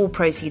 where all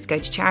proceeds go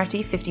to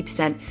charity,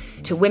 50%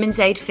 to Women's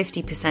Aid,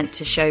 50%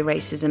 to Show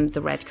Racism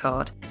the Red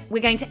Card.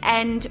 We're going to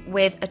end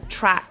with a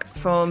track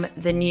from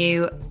the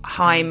new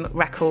Haim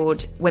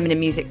record, Women in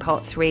Music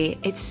Part 3.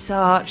 It's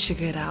such a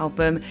good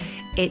album.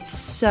 It's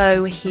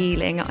so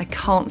healing. I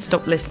can't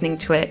stop listening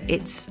to it.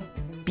 It's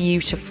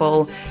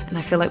beautiful, and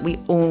I feel like we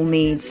all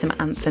need some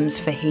anthems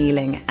for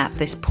healing at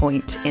this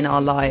point in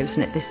our lives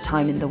and at this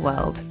time in the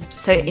world.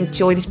 So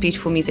enjoy this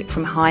beautiful music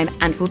from Haim,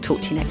 and we'll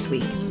talk to you next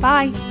week.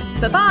 Bye.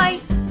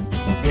 Bye-bye.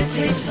 It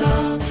takes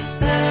all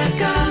that I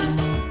got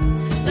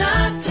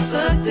not to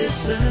fuck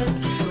this up.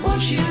 So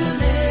won't you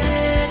let